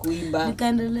mbele na kuimba.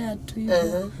 Nikaendelea tu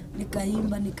hivyo.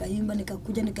 Nikaimba,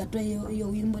 nikakuja nikatoa hiyo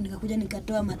wimbo, nikakuja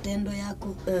nikatoa matendo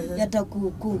yako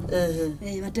yatakuhukumu.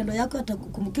 Matendo yako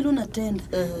yatakuhukumu kile unatenda.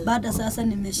 Baada sasa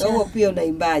nimesha. Wewe pia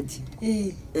unaimbaje?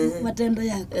 Matendo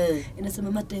yako.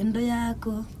 Inasema matendo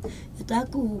yako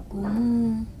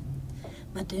yatakuhukumu.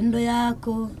 Matendo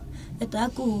yako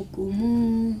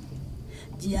yatakuhukumu.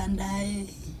 Jiandae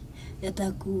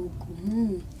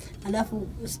yatakuhukumu. Alafu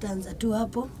stanza tu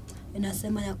hapo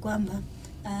inasema ya kwamba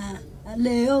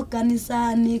leo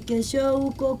kanisani, kesho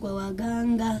uko kwa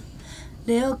waganga.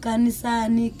 Leo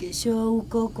kanisani, kesho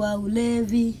uko kwa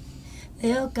ulevi.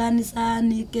 Leo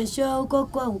kanisani, kesho uko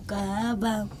kwa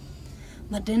ukahaba.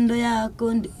 Matendo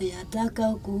yako ndio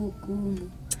yataka kuhukumu.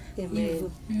 Amen.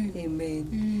 Amen.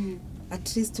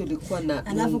 At least ulikuwa na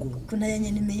alafu Mungu. Kuna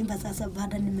yenye nimeimba sasa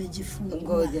baada nimejifunga.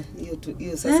 Ngoja,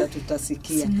 hiyo sasa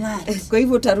tutasikia. Kwa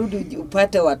hivyo utarudi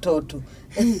upate watoto.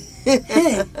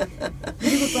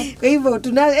 Kwa hivyo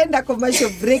tunaenda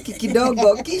commercial break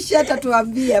kidogo, kisha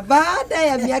atatuambia baada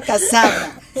ya miaka 7,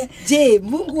 je,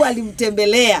 Mungu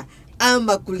alimtembelea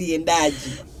ama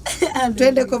kuliendaje?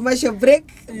 Twende commercial break,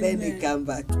 then we come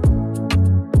back.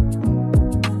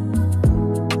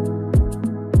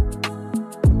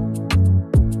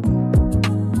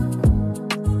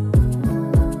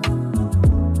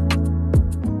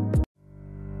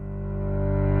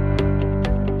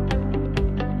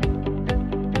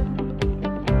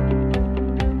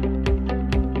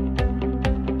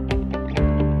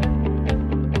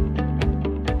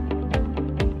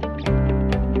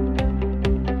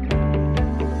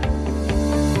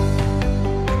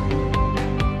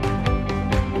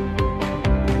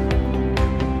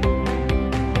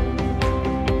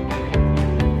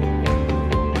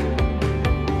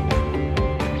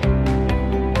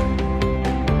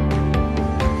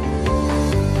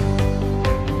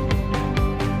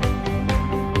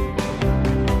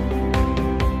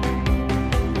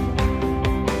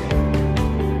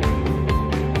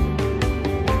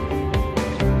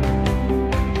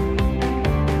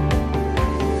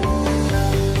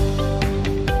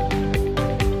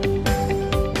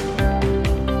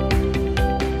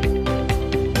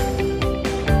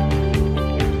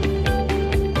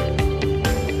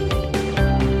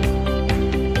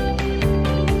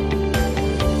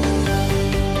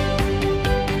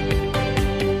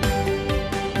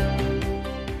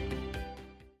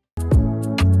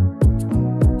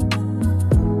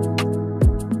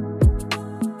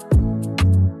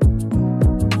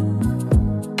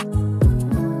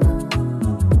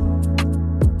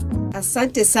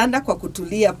 Asante sana kwa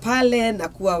kutulia pale na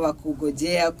kuwa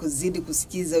wakugojea kuzidi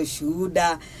kusikiza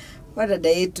ushuhuda wa dada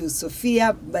yetu Sofia,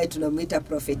 ambaye tunamuita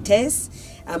prophetess,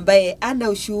 ambaye ana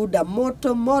ushuhuda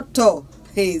moto.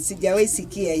 Sijawahi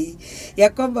sikia hii ya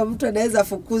kwamba mtu anaweza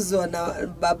fukuzwa na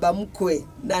baba mkwe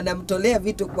na anamtolea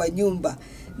vitu kwa nyumba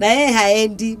na yeye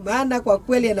haendi, maana kwa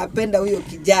kweli anapenda huyo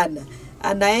kijana.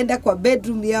 Anaenda kwa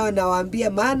bedroom yao na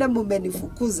waambia, maana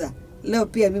mumenifukuza, leo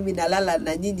pia mimi nalala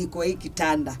na nyinyi kwa hii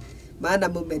kitanda, maana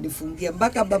mumenifungia.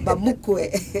 Mpaka baba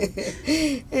mkwe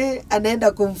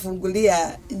anaenda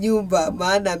kumfungulia nyumba,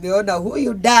 maana ameona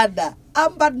huyu dada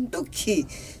ambanduki,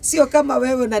 sio kama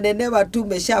wewe unanenewa tu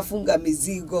umeshafunga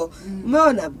mizigo.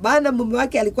 Umeona? Maana mume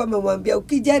wake alikuwa amemwambia,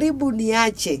 ukijaribu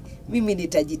niache mimi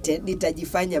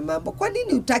nitajifanya mambo. Kwa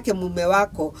nini utake mume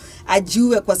wako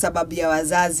ajue kwa sababu ya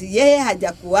wazazi? Yeye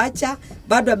hajakuacha,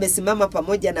 bado amesimama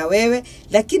pamoja na wewe,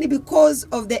 lakini because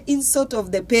of the insult of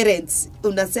the parents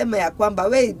unasema ya kwamba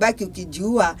wewe baki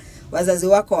ukijua wazazi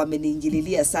wako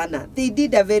wameniingililia sana. They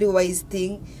did a very wise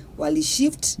thing.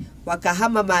 Walishift,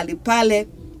 wakahama mahali pale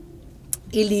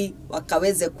ili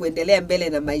wakaweze kuendelea mbele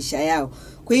na maisha yao.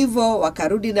 Kwa hivyo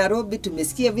wakarudi Nairobi.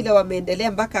 Tumesikia vile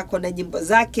wameendelea mpaka akona nyimbo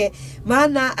zake.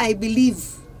 Maana I believe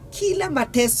kila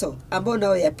mateso ambayo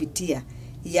unayoyapitia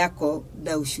yako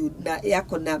na ushuhuda,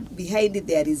 yako na behind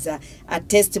there is a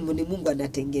testimony Mungu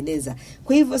anatengeneza.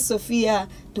 Kwa hivyo Sofia,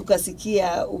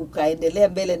 tukasikia ukaendelea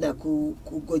mbele na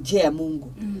kugojea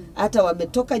Mungu. Hata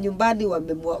wametoka nyumbani,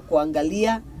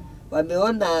 wamekuangalia,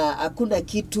 wameona hakuna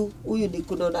kitu, huyu ni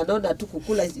kunaona tu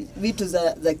kukula vitu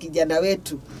za kijana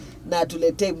wetu na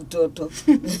tuletee mtoto.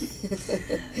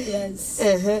 Yes.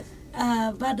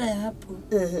 Baada ya hapo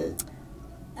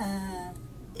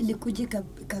ilikuja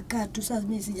kakaa tu. Sasa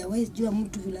mimi sijawahi jua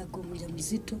mtu vile ako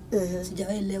mjamzito,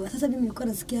 sijawahi elewa. Sasa mimi nilikuwa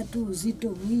nasikia tu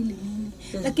uzito mwili nini,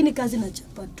 lakini kazi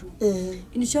nachapa tu.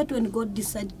 In short, when God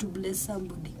decide to bless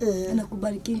somebody,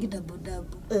 anakubariki double.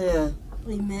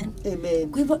 Amen. Amen.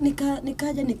 Kwa hivyo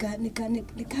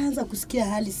nikaanza kusikia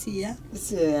hali si ya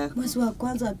mwezi wa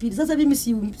kwanza wa pili. Sasa mimi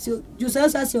juu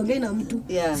sasa siongei na mtu,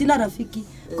 sina rafiki.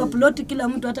 Kwa plot kila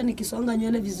mtu hata nikisonga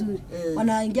nywele vizuri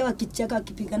wanaingia wakicheka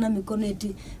wakipigana mikono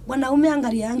eti wanaume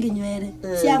angaliange nywele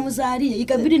si amzarie,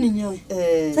 ikabidi ninyoe.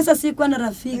 Sasa sikuwa na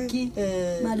rafiki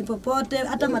mahali popote,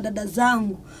 hata madada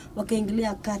zangu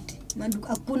wakaingilia kati.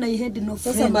 Hakuna head no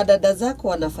friend. Sasa madada zako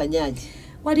wanafanyaje?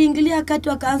 Waliingilia kati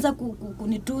wakaanza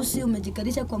kunitusi,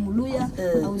 umejikalisha kwa muluya,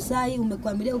 hauzai,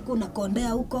 umekwamilia huko,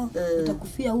 unakondea huko,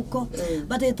 utakufia huko.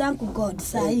 But I thank God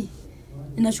sai.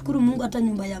 Ninashukuru Mungu hata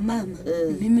nyumba ya mama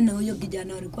mimi na huyo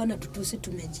kijana walikuwa na tutusi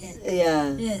tumejenga.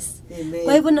 Yes. Amen.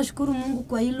 Kwa hivyo nashukuru Mungu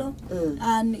kwa hilo.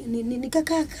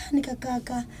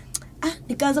 Nikakaa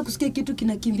nikaanza kusikia kitu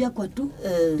kinakimbia kwa tu.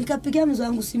 Nikapigia mzee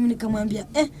wangu simu nikamwambia,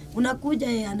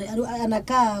 unakuja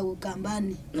anakaa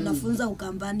Ukambani, anafunza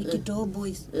Ukambani Kitoo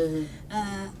Boys.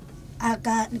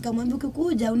 Nikamwambia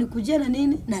ukikuja unikujie na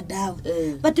nini na dawa.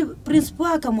 But principal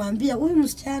akamwambia huyu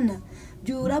msichana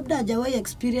juu labda hajawahi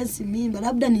experience mimba,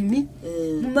 labda ni mimi.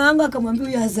 Mama wangu akamwambia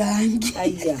huyu azangi.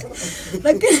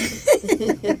 Lakini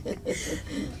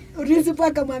principal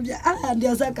akamwambia ndio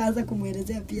sasa kaanza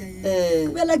kumuelezea pia yeye.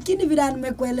 Lakini vile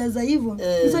nimekueleza hivyo,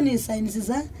 hizo ni signs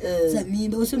za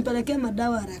mimba. Usimpelekee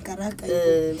madawa haraka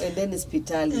hivyo. Endeni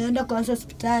hospitali. Enda kwanza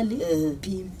hospitali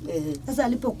pima. Sasa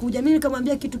alipokuja mimi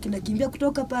nikamwambia kitu kinakimbia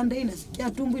kutoka pande hii,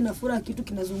 nasikia tumbo inafura, kitu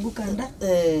kinazunguka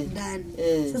ndani.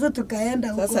 Sasa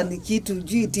tukaenda huko. Sasa ni kitu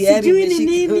juu tayari nimeshika.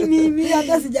 Sijui mimi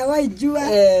hata sijawahi jua.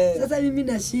 Sasa mimi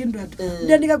nashindwa tu.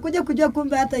 Ndio nikakuja kujua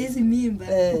kumbe hata hizi mimba.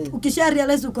 Ukisha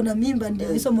realize uko na mimba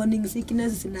ndio hizo morning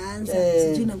sickness zinaanza.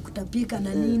 Sijui na kutapika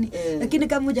na nini. Lakini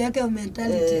kama hujaweka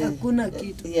mentality hakuna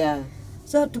kitu.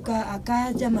 So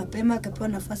akaja mapema akapewa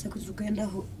nafasi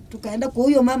tukaenda kwa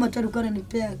huyo mama tu alikuwa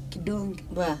ananipea kidonge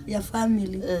ya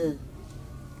family.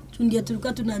 Ndio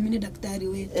tulikuwa tunaamini daktari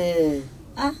wetu.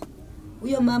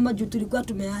 Huyo mama juu tulikuwa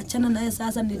tumeachana naye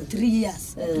sasa ni 3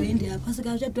 years. Tuende hapo.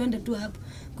 Sasa tuende tu hapo.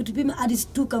 Kutupima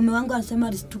alistuka, mume wangu alisema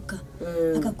alistuka.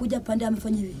 Akakuja pande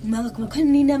amefanya hivi. Mama kwa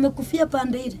nini amekufia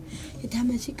pande ile? Eti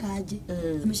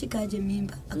ameshikaje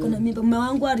mimba. Akona mimba. Mume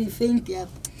wangu alifaint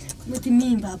hapo. Mti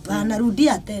mimba hapana,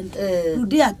 rudia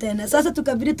tena. Sasa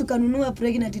tukabidi tukanunua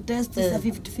pregnancy test za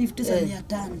 50 za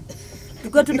 500.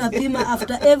 Tulikuwa tunapima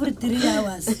after every 3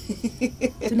 hours.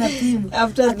 Tunapima.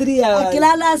 After 3 hours.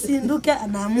 Akilala asinduke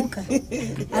anaamuka.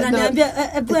 Ananiambia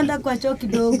hebu enda kwa choo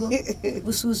kidogo.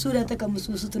 Ususuri hata kama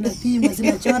ususu tunapima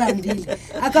zinachora 2.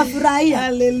 Akafurahia.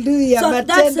 Haleluya,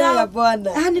 matendo ya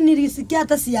Bwana. Nilisikia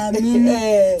hata siamini.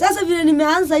 Sasa vile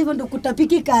nimeanza hivyo ndo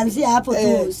kutapiki kaanzia hapo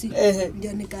tu.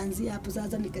 Ndio nikaanzia hapo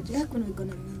sasa nikajua kuna niko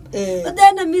na mimba. But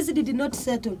then Miss did not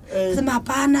settle. Sema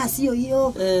hapana sio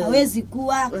hiyo. Hawezi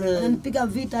kuwa. Ananipiga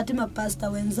vita hata mapasta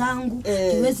wenzangu.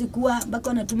 Hawezi kuwa mpaka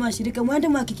wanatuma washirika mwende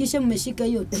mhakikishe mmeshika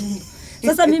hiyo tumbo.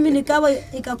 Sasa mimi nikawa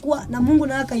ikakuwa na Mungu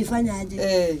na akaifanya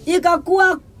aje.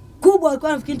 Ikakuwa kubwa,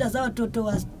 alikuwa nafikiri nitazaa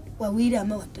watoto wawili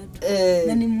ama watatu.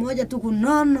 Na ni mmoja tu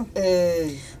kunono.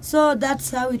 So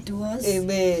that's how it was.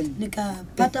 Amen.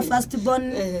 Nikapata first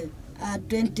born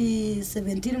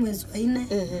 2017 mwezi wa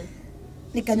 4.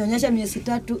 Nikanyonyesha miezi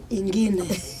 3 ingine.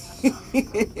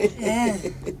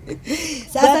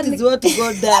 That is what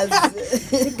God does.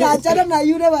 Nikaachana na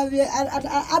yule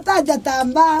hata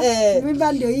hajatambaa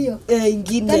mimba ndio hiyo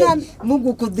ingine.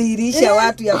 Mungu kudhihirisha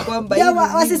watu ya kwamba hii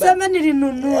mimba. Wasiseme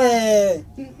nilinunua.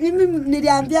 Mimi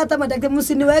niliambia hata madaktari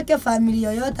msiniweke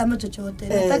familia yoyote ama chochote.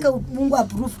 Nataka Mungu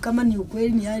approve kama ni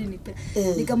ukweli ni hali nipe.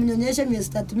 Nikamnyonyesha miezi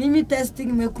 3. Mimi testing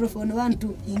microphone 1 2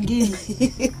 ingine.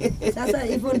 Sasa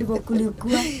hivyo ndivyo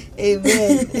kulikuwa.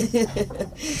 Amen.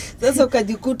 Sasa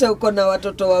ukajikuta uko na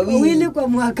watoto wawili kwa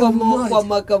mwaka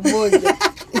mmoja.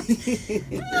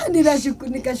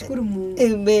 Nikashukuru Mungu.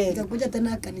 Amen. Nikakuja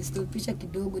tena akanistopisha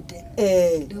kidogo tena.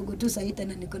 Kidogo tu sasa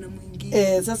tena niko na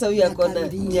mwingine. Sasa huyu ako na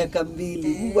miaka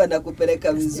 2. Mungu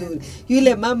anakupeleka vizuri.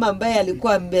 Yule mama ambaye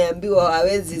alikuwa ameambiwa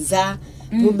hawezi zaa,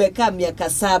 umekaa miaka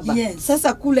 7.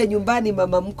 Sasa kule nyumbani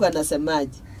mama mko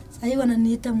anasemaje? Sasa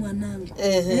wananiita mwanangu.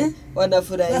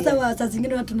 Wanafurahia. Sasa saa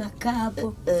zingine watu nakaa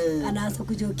hapo anaanza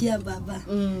kujokia baba.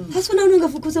 Sasa unaona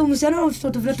ungefukuza msichana wa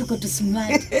mtoto vile tuko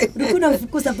smart. Ulikuwa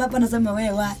unamfukuza baba anasema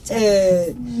wewe wacha.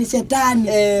 Ni shetani.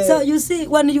 So you see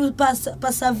when you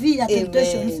persevere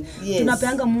temptations,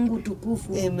 tunapeanga Mungu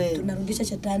tukufu. Tunarudisha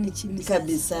shetani chini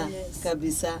kabisa.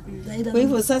 Kabisa. Kwa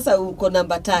hivyo sasa uko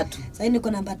namba 3. Sasa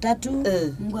niko namba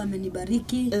 3. Mungu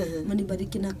amenibariki,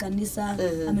 amenibariki na kanisa,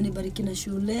 amenibariki na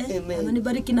shule,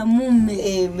 amenibariki na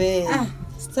mume. Amen.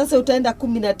 Sasa utaenda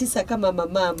 19 kama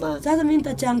mama. Sasa mimi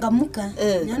nitachangamka,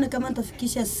 nione kama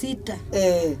nitafikisha 6.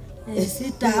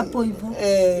 6 hapo hivyo.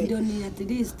 Ndio ni at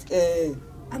least.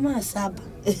 Ama 7.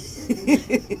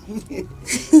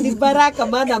 Ni baraka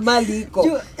maana mali iko.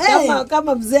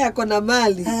 Kama mzee ako na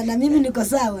mali. Na mimi niko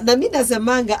sawa. Na mimi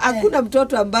nasemanga hakuna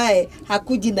mtoto ambaye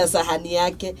hakuji na sahani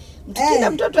yake.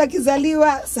 Kila mtoto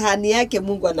akizaliwa sahani yake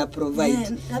Mungu ana provide.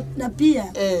 Na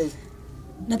pia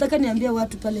nataka niambie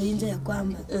watu pale nje ya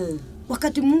kwamba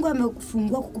wakati Mungu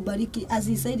amekufungua kukubariki, as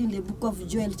he said in the book of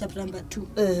Joel chapter number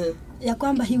 2, ya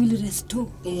kwamba he will restore.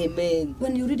 Amen.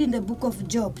 When you read in the book of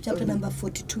Job chapter number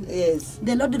 42, yes,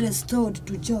 the Lord restored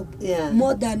to Job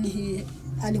more than he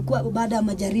alikuwa baada ya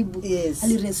majaribu.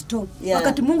 Alirestore.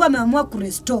 Wakati Mungu ameamua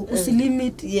kurestore,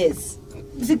 usilimit. Yes.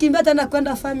 Usikimbia tena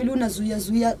kwenda family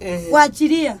unazuia.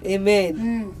 Waachilia.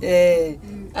 Amen.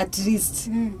 At least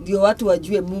ndio watu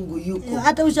wajue Mungu yuko.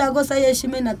 Hata ushagosa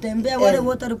heshima inatembea, wale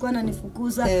wote walikuwa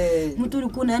wananifukuza. Mtu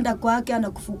ulikuwa unaenda kwake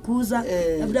anakufukuza.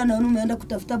 Labda anaona umeenda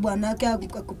kutafuta bwanake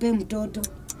akupe mtoto.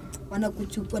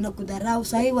 Wanakuchukua na kudharau.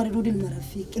 Sasa hivi walirudi ni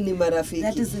marafiki. Ni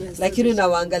marafiki. Lakini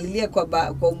nawaangalilia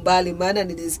kwa umbali, maana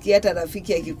nilisikia hata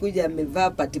rafiki akikuja amevaa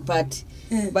patipati.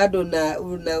 Bado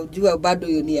unajua bado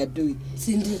hiyo ni adui.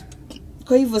 Si ndio?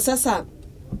 Kwa hivyo sasa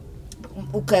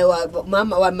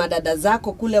mama wa madada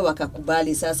zako kule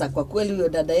wakakubali. Sasa kwa kweli huyo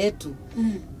dada yetu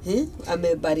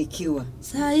amebarikiwa.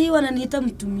 Sasa hii wananiita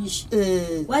mtumishi.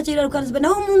 Wacha ile alikuwa anasema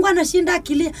na Mungu anashinda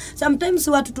akili. Sometimes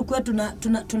watu tukue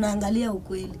tunaangalia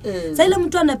ukweli. Sasa ile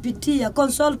mtu anapitia,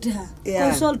 consult her,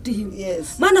 consult him.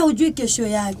 Maana hujui kesho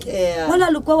yake. Wala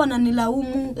alikuwa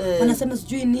wananilaumu, wanasema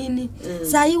sijui nini.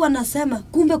 Sasa hii wanasema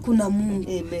kumbe kuna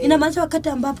Mungu. Inamaanisha wakati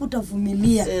ambapo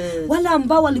utavumilia, wala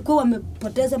ambao walikuwa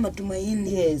wamepoteza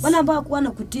matumaini, wala ambao hakuwa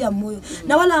wanakutia moyo,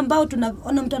 na wala ambao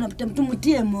tunaona mtu anapitia,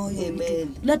 mtumtie moyo.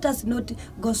 Let us not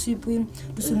gossip him,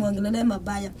 tusimwangalie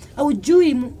mabaya.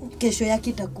 Haujui kesho yake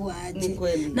itakuwa aje.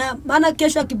 Na maana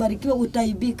kesho akibarikiwa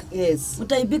utaibika.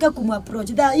 Utaibika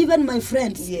kumapproach. There even my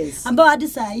friends ambao hadi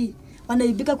saa hii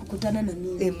wanaibika kukutana na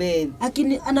mimi. Amen.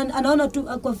 Lakini anaona tu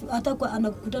hata kwa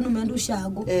anakutana umeenda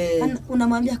ushago.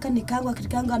 Unamwambia kani kangu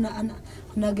akitikanga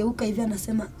anageuka hivi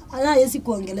anasema hawezi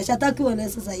kuongelesha, hataki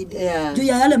ueleze zaidi. Juu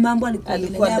ya yale mambo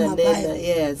alikuwa mabaya.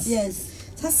 Yes.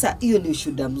 Sasa hiyo ni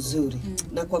ushuhuda mzuri.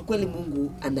 Na kwa kweli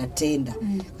Mungu anatenda.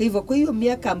 Kwa hiyo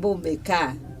miaka ambayo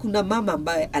umekaa, kuna mama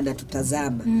ambaye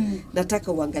anatutazama.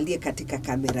 Nataka uangalie katika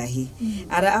kamera hii.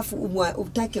 Alafu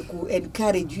utake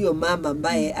ku-encourage hiyo mama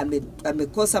ambaye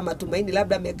amekosa matumaini,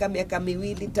 labda amekaa miaka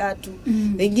 2, 3.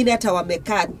 Wengine hata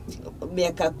wamekaa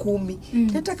miaka 10.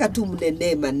 Nataka tu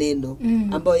mnenee maneno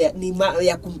ambayo ni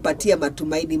ya kumpatia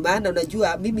matumaini, maana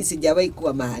unajua mimi sijawahi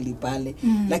kuwa mahali pale,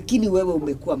 lakini wewe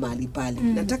umekuwa mahali pale.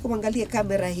 Nataka uangalie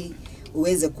kamera hii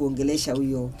uweze kuongelesha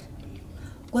huyo.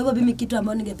 Kwa hivyo mimi kitu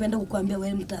ambacho ningependa kukuambia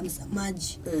wewe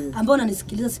mtazamaji ambao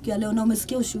unanisikiliza siku ya leo na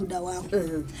umesikia ushuhuda wangu.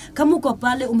 Kama uko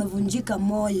pale umevunjika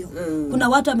moyo, kuna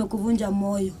watu wamekuvunja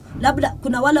moyo. Labda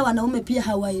kuna wale wanaume pia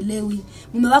hawaelewi.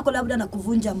 Mume wako labda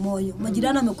anakuvunja moyo,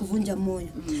 majirani wamekuvunja moyo.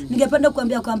 Ningependa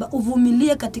kukuambia kwamba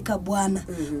uvumilie katika Bwana.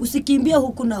 Usikimbie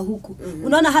huku na huku.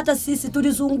 Unaona hata sisi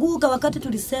tulizunguka wakati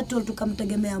tulisettle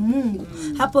tukamtegemea Mungu.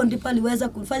 Hapo ndipo aliweza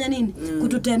kufanya nini?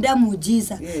 Kututendea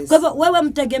muujiza. Kwa hivyo wewe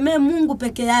mtegemee Mungu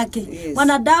peke yake.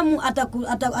 Wanadamu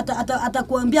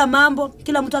atakuambia mambo,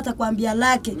 kila mtu atakwambia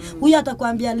lake. Huyu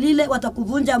atakwambia lile,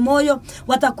 watakuvunja moyo,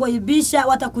 watakuaibisha,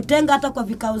 watakutenga hata kwa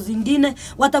vikao zingine,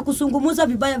 watakusungumuza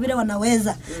vibaya vile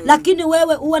wanaweza. Lakini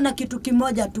wewe uwe na kitu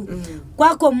kimoja tu.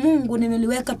 Kwako Mungu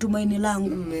nimeliweka tumaini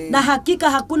langu. Na hakika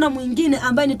hakuna mwingine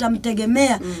ambaye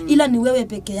nitamtegemea ila ni wewe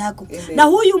peke yako. Na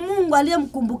huyu Mungu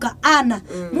aliyemkumbuka Ana,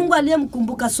 Mungu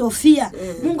aliyemkumbuka Sofia,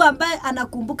 Mungu ambaye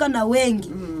anakumbuka na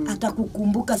wengi,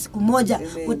 atakukumbuka siku moja.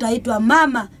 Utaitwa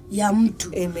mama ya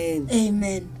mtu.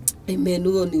 Amen.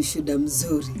 Huo ni ushuhuda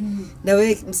mzuri. Na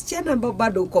wewe msichana ambao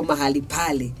bado uko mahali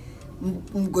pale,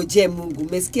 mngojee Mungu.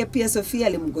 Umesikia pia Sofia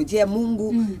alimngojea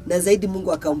Mungu na zaidi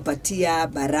Mungu akampatia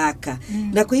baraka.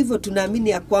 Na kwa hivyo tunaamini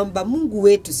ya kwamba Mungu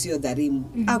wetu sio dhalimu.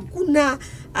 Hakuna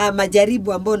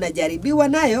majaribu ambayo najaribiwa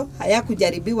nayo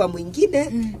hayakujaribiwa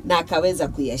mwingine na akaweza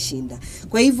kuyashinda.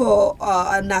 Kwa hivyo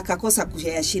na akakosa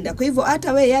kuyashinda. Kwa hivyo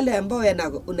hata wewe yale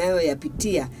ambayo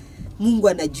unayoyapitia, Mungu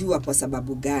anajua kwa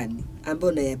sababu gani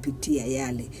ambayo unayapitia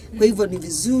yale. Kwa hivyo ni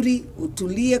vizuri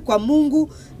utulie kwa Mungu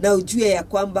na ujue ya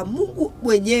kwamba Mungu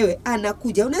mwenyewe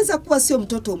anakuja. Unaweza kuwa sio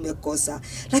mtoto umekosa,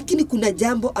 lakini kuna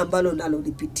jambo ambalo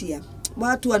unalolipitia.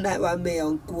 Watu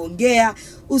wamekuongea,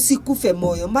 usikufe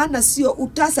moyo, maana sio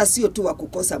utasa, sio tu wa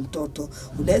kukosa mtoto.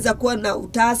 Unaweza kuwa na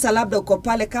utasa, labda uko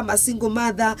pale kama single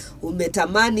mother,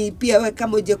 umetamani pia wewe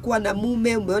kama ungekuwa na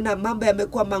mume, umeona mambo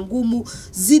yamekuwa mangumu.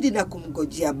 Zidi na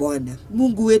kumngojea Bwana.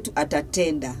 Mungu wetu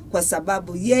atatenda, kwa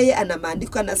sababu yeye ana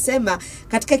maandiko anasema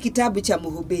katika kitabu cha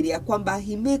Mhubiri ya kwamba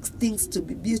he makes things to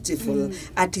be beautiful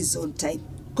at his own time.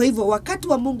 Kwa hivyo wakati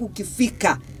wa Mungu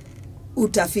ukifika,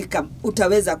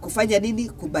 utaweza kufanya nini?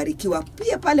 Kubarikiwa.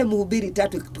 Pia pale Mhubiri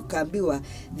 3 tukaambiwa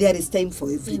there is time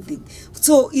for everything.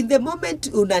 So in the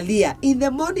moment unalia, in the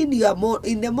morning you are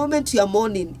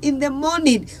mourning, in the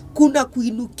morning kuna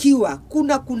kuinukiwa,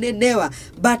 kuna kunenewa,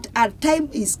 but a time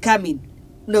is coming.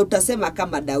 Na utasema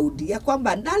kama Daudi ya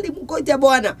kwamba nalimngoja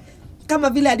Bwana, kama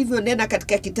vile alivyonena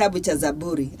katika kitabu cha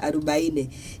Zaburi 40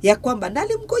 ya kwamba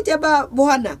nalimngoja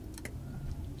Bwana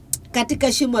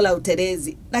katika shimo la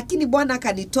utelezi, lakini Bwana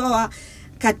akanitoa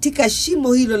katika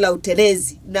shimo hilo la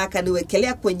utelezi na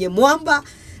akaniwekelea kwenye mwamba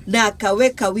na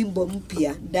akaweka wimbo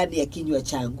mpya ndani ya kinywa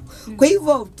changu. Kwa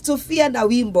hivyo Sofia na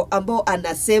wimbo ambao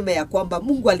anasema ya kwamba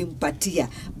Mungu alimpatia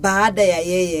baada ya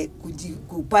yeye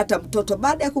kupata mtoto,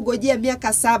 baada ya kungojea miaka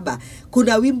 7,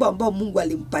 kuna wimbo ambao Mungu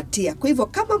alimpatia. Kwa hivyo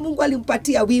kama Mungu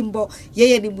alimpatia wimbo,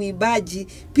 yeye ni mwimbaji,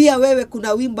 pia wewe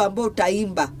kuna wimbo ambao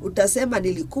utaimba. Utasema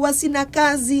nilikuwa sina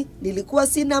kazi, nilikuwa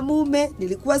sina mume,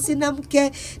 nilikuwa sina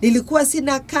mke, nilikuwa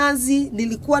sina kazi,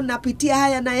 nilikuwa napitia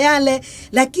haya na yale,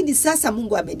 lakini sasa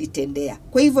Mungu amenitendea.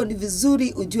 Kwa hivyo ni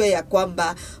vizuri ujue ya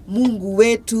kwamba Mungu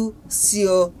wetu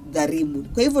sio dhalimu.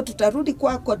 Kwa hivyo tutarudi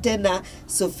kwako tena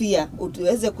Sofia,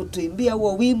 utuweze kutuimbia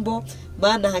huo wimbo,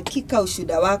 maana hakika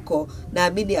ushuhuda wako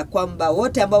naamini ya kwamba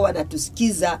wote ambao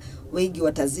wanatusikiza wengi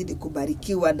watazidi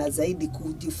kubarikiwa na zaidi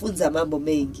kujifunza mambo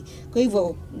mengi. Kwa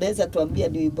hivyo unaweza tuambia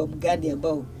ni wimbo mgani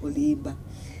ambao uliimba?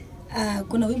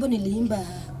 Kuna wimbo niliimba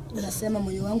unasema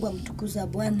moyo wangu amtukuza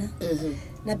Bwana.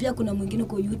 Na pia kuna mwingine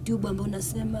kwa YouTube ambao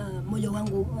unasema moyo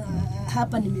wangu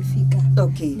hapa nimefika.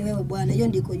 Okay. Ni wewe Bwana. Hiyo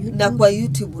ndiko YouTube. Na kwa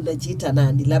YouTube unajiita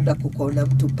nani? Labda kukuona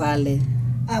mtu pale.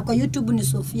 Kwa YouTube ni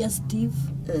Sofia Steve.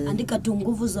 Andika tu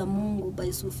nguvu za Mungu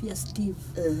by Sofia Steve.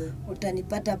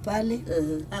 Utanipata pale.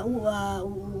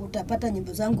 Utapata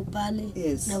nyimbo zangu pale.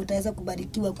 Yes. Na utaweza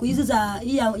kubarikiwa. Kwa hizi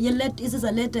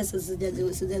za latest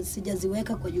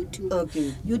sijaziweka kwa YouTube. Okay.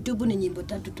 YouTube ni nyimbo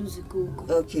 3 tu ziko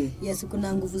huko. Okay. Yes,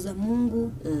 kuna nguvu za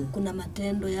Mungu, kuna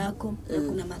matendo yako, na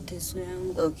kuna mateso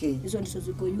yangu. Okay. Hizo ndizo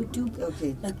ziko YouTube.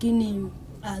 Okay. Lakini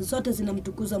zote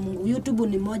zinamtukuza Mungu. YouTube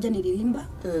ni moja niliimba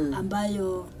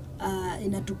ambayo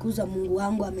inatukuza Mungu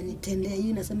wangu amenitendea. Hii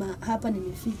inasema hapa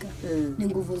nimefika. Ni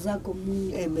nguvu zako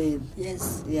Mungu. Amen.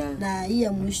 Yes. Yeah. Na hii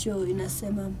ya mwisho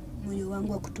inasema moyo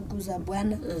wangu akutukuza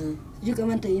Bwana. Sijui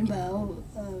kama nitaimba au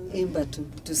imba tu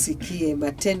tusikie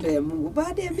matendo ya Mungu.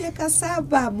 Baada ya miaka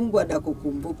 7 Mungu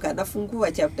anakukumbuka.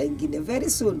 Anafungua chapter nyingine very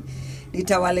soon.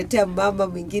 Nitawaletea mama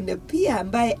mwingine pia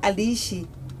ambaye aliishi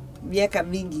miaka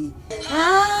mingi.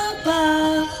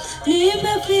 Hapa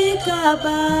nimefika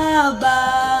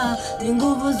Baba, ni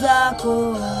nguvu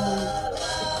zako.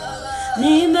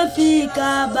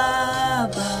 Nimefika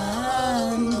Baba,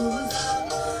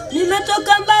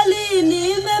 nimetoka mbali,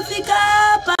 nimefika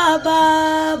hapa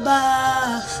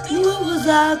Baba, ni nguvu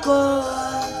zako.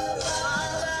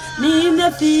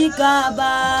 Nimefika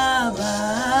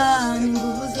Baba, ni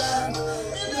nguvu zako.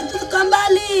 Nimetoka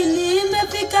mbali,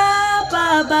 nimefika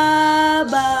hapa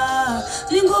Baba,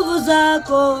 ni nguvu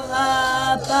zako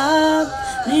hapa.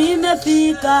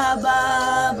 Nimefika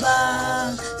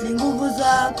Baba, ni nguvu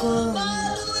zako.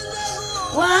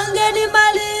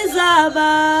 Wangenimaliza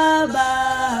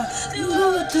Baba, ni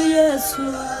nguvu tu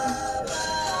Yesu.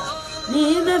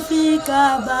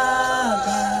 Nimefika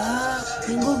Baba,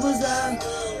 ni nguvu zako.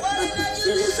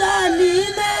 Sasa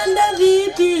nimeenda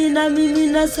vipi na mimi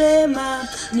nasema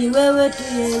ni wewe tu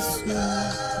Yesu.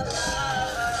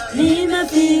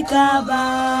 Nimefika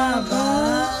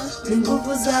Baba, ni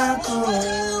nguvu zako.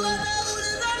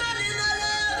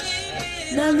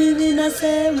 Na mimi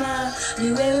nasema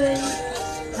ni wewe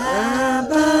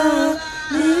Baba.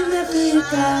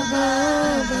 Nimefika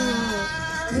Baba,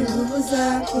 ni nguvu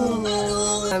zako.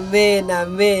 Amen,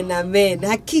 amen, amen.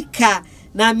 Hakika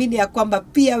naamini ya kwamba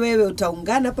pia wewe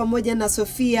utaungana pamoja na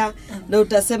Sofia na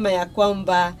utasema ya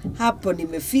kwamba hapo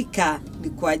nimefika ni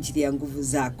kwa ajili ya nguvu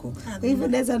zako. Kwa hivyo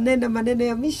naweza nenda maneno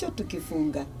ya mwisho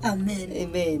tukifunga. Amen.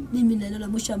 Amen. Mimi neno la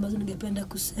mwisho ambazo ningependa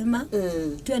kusema,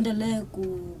 tuendelee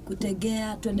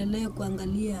kutegea, tuendelee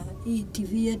kuangalia hii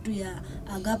TV yetu ya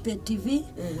Agape TV,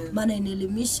 maana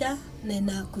inaelimisha na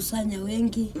inakusanya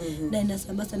wengi na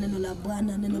inasambaza neno la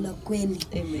Bwana, neno la kweli.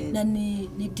 Amen. Na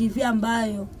ni TV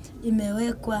ambayo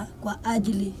imewekwa kwa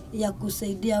ajili ya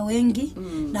kusaidia wengi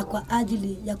na kwa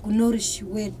ajili ya kunorish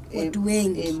watu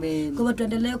wengi. Amen. Kwa hivyo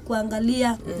tuendelee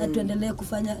kuangalia na tuendelee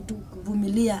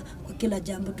kuvumilia kwa kila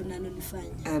jambo tunalolifanya.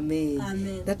 Amen.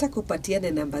 Amen. Nataka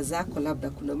upatiane namba zako, labda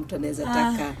kuna mtu anaweza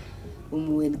taka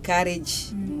encourage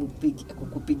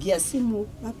kukupigia simu,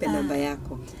 wape namba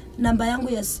yako. Namba yangu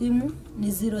ya simu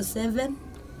ni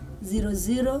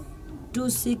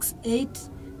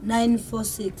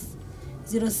 0700268946.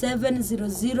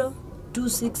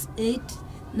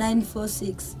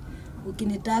 0700268946.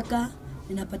 Ukinitaka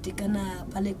ninapatikana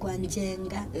pale kwa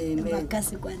Njenga,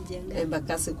 Embakasi kwa Njenga.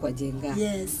 Embakasi kwa Njenga.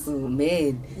 Yes.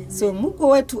 Amen. So Mungu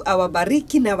wetu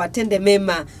awabariki na watende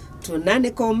mema.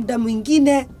 Tunane kwa muda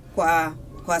mwingine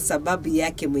kwa sababu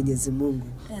yake Mwenyezi Mungu.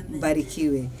 Amen.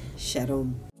 Barikiwe.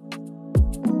 Shalom.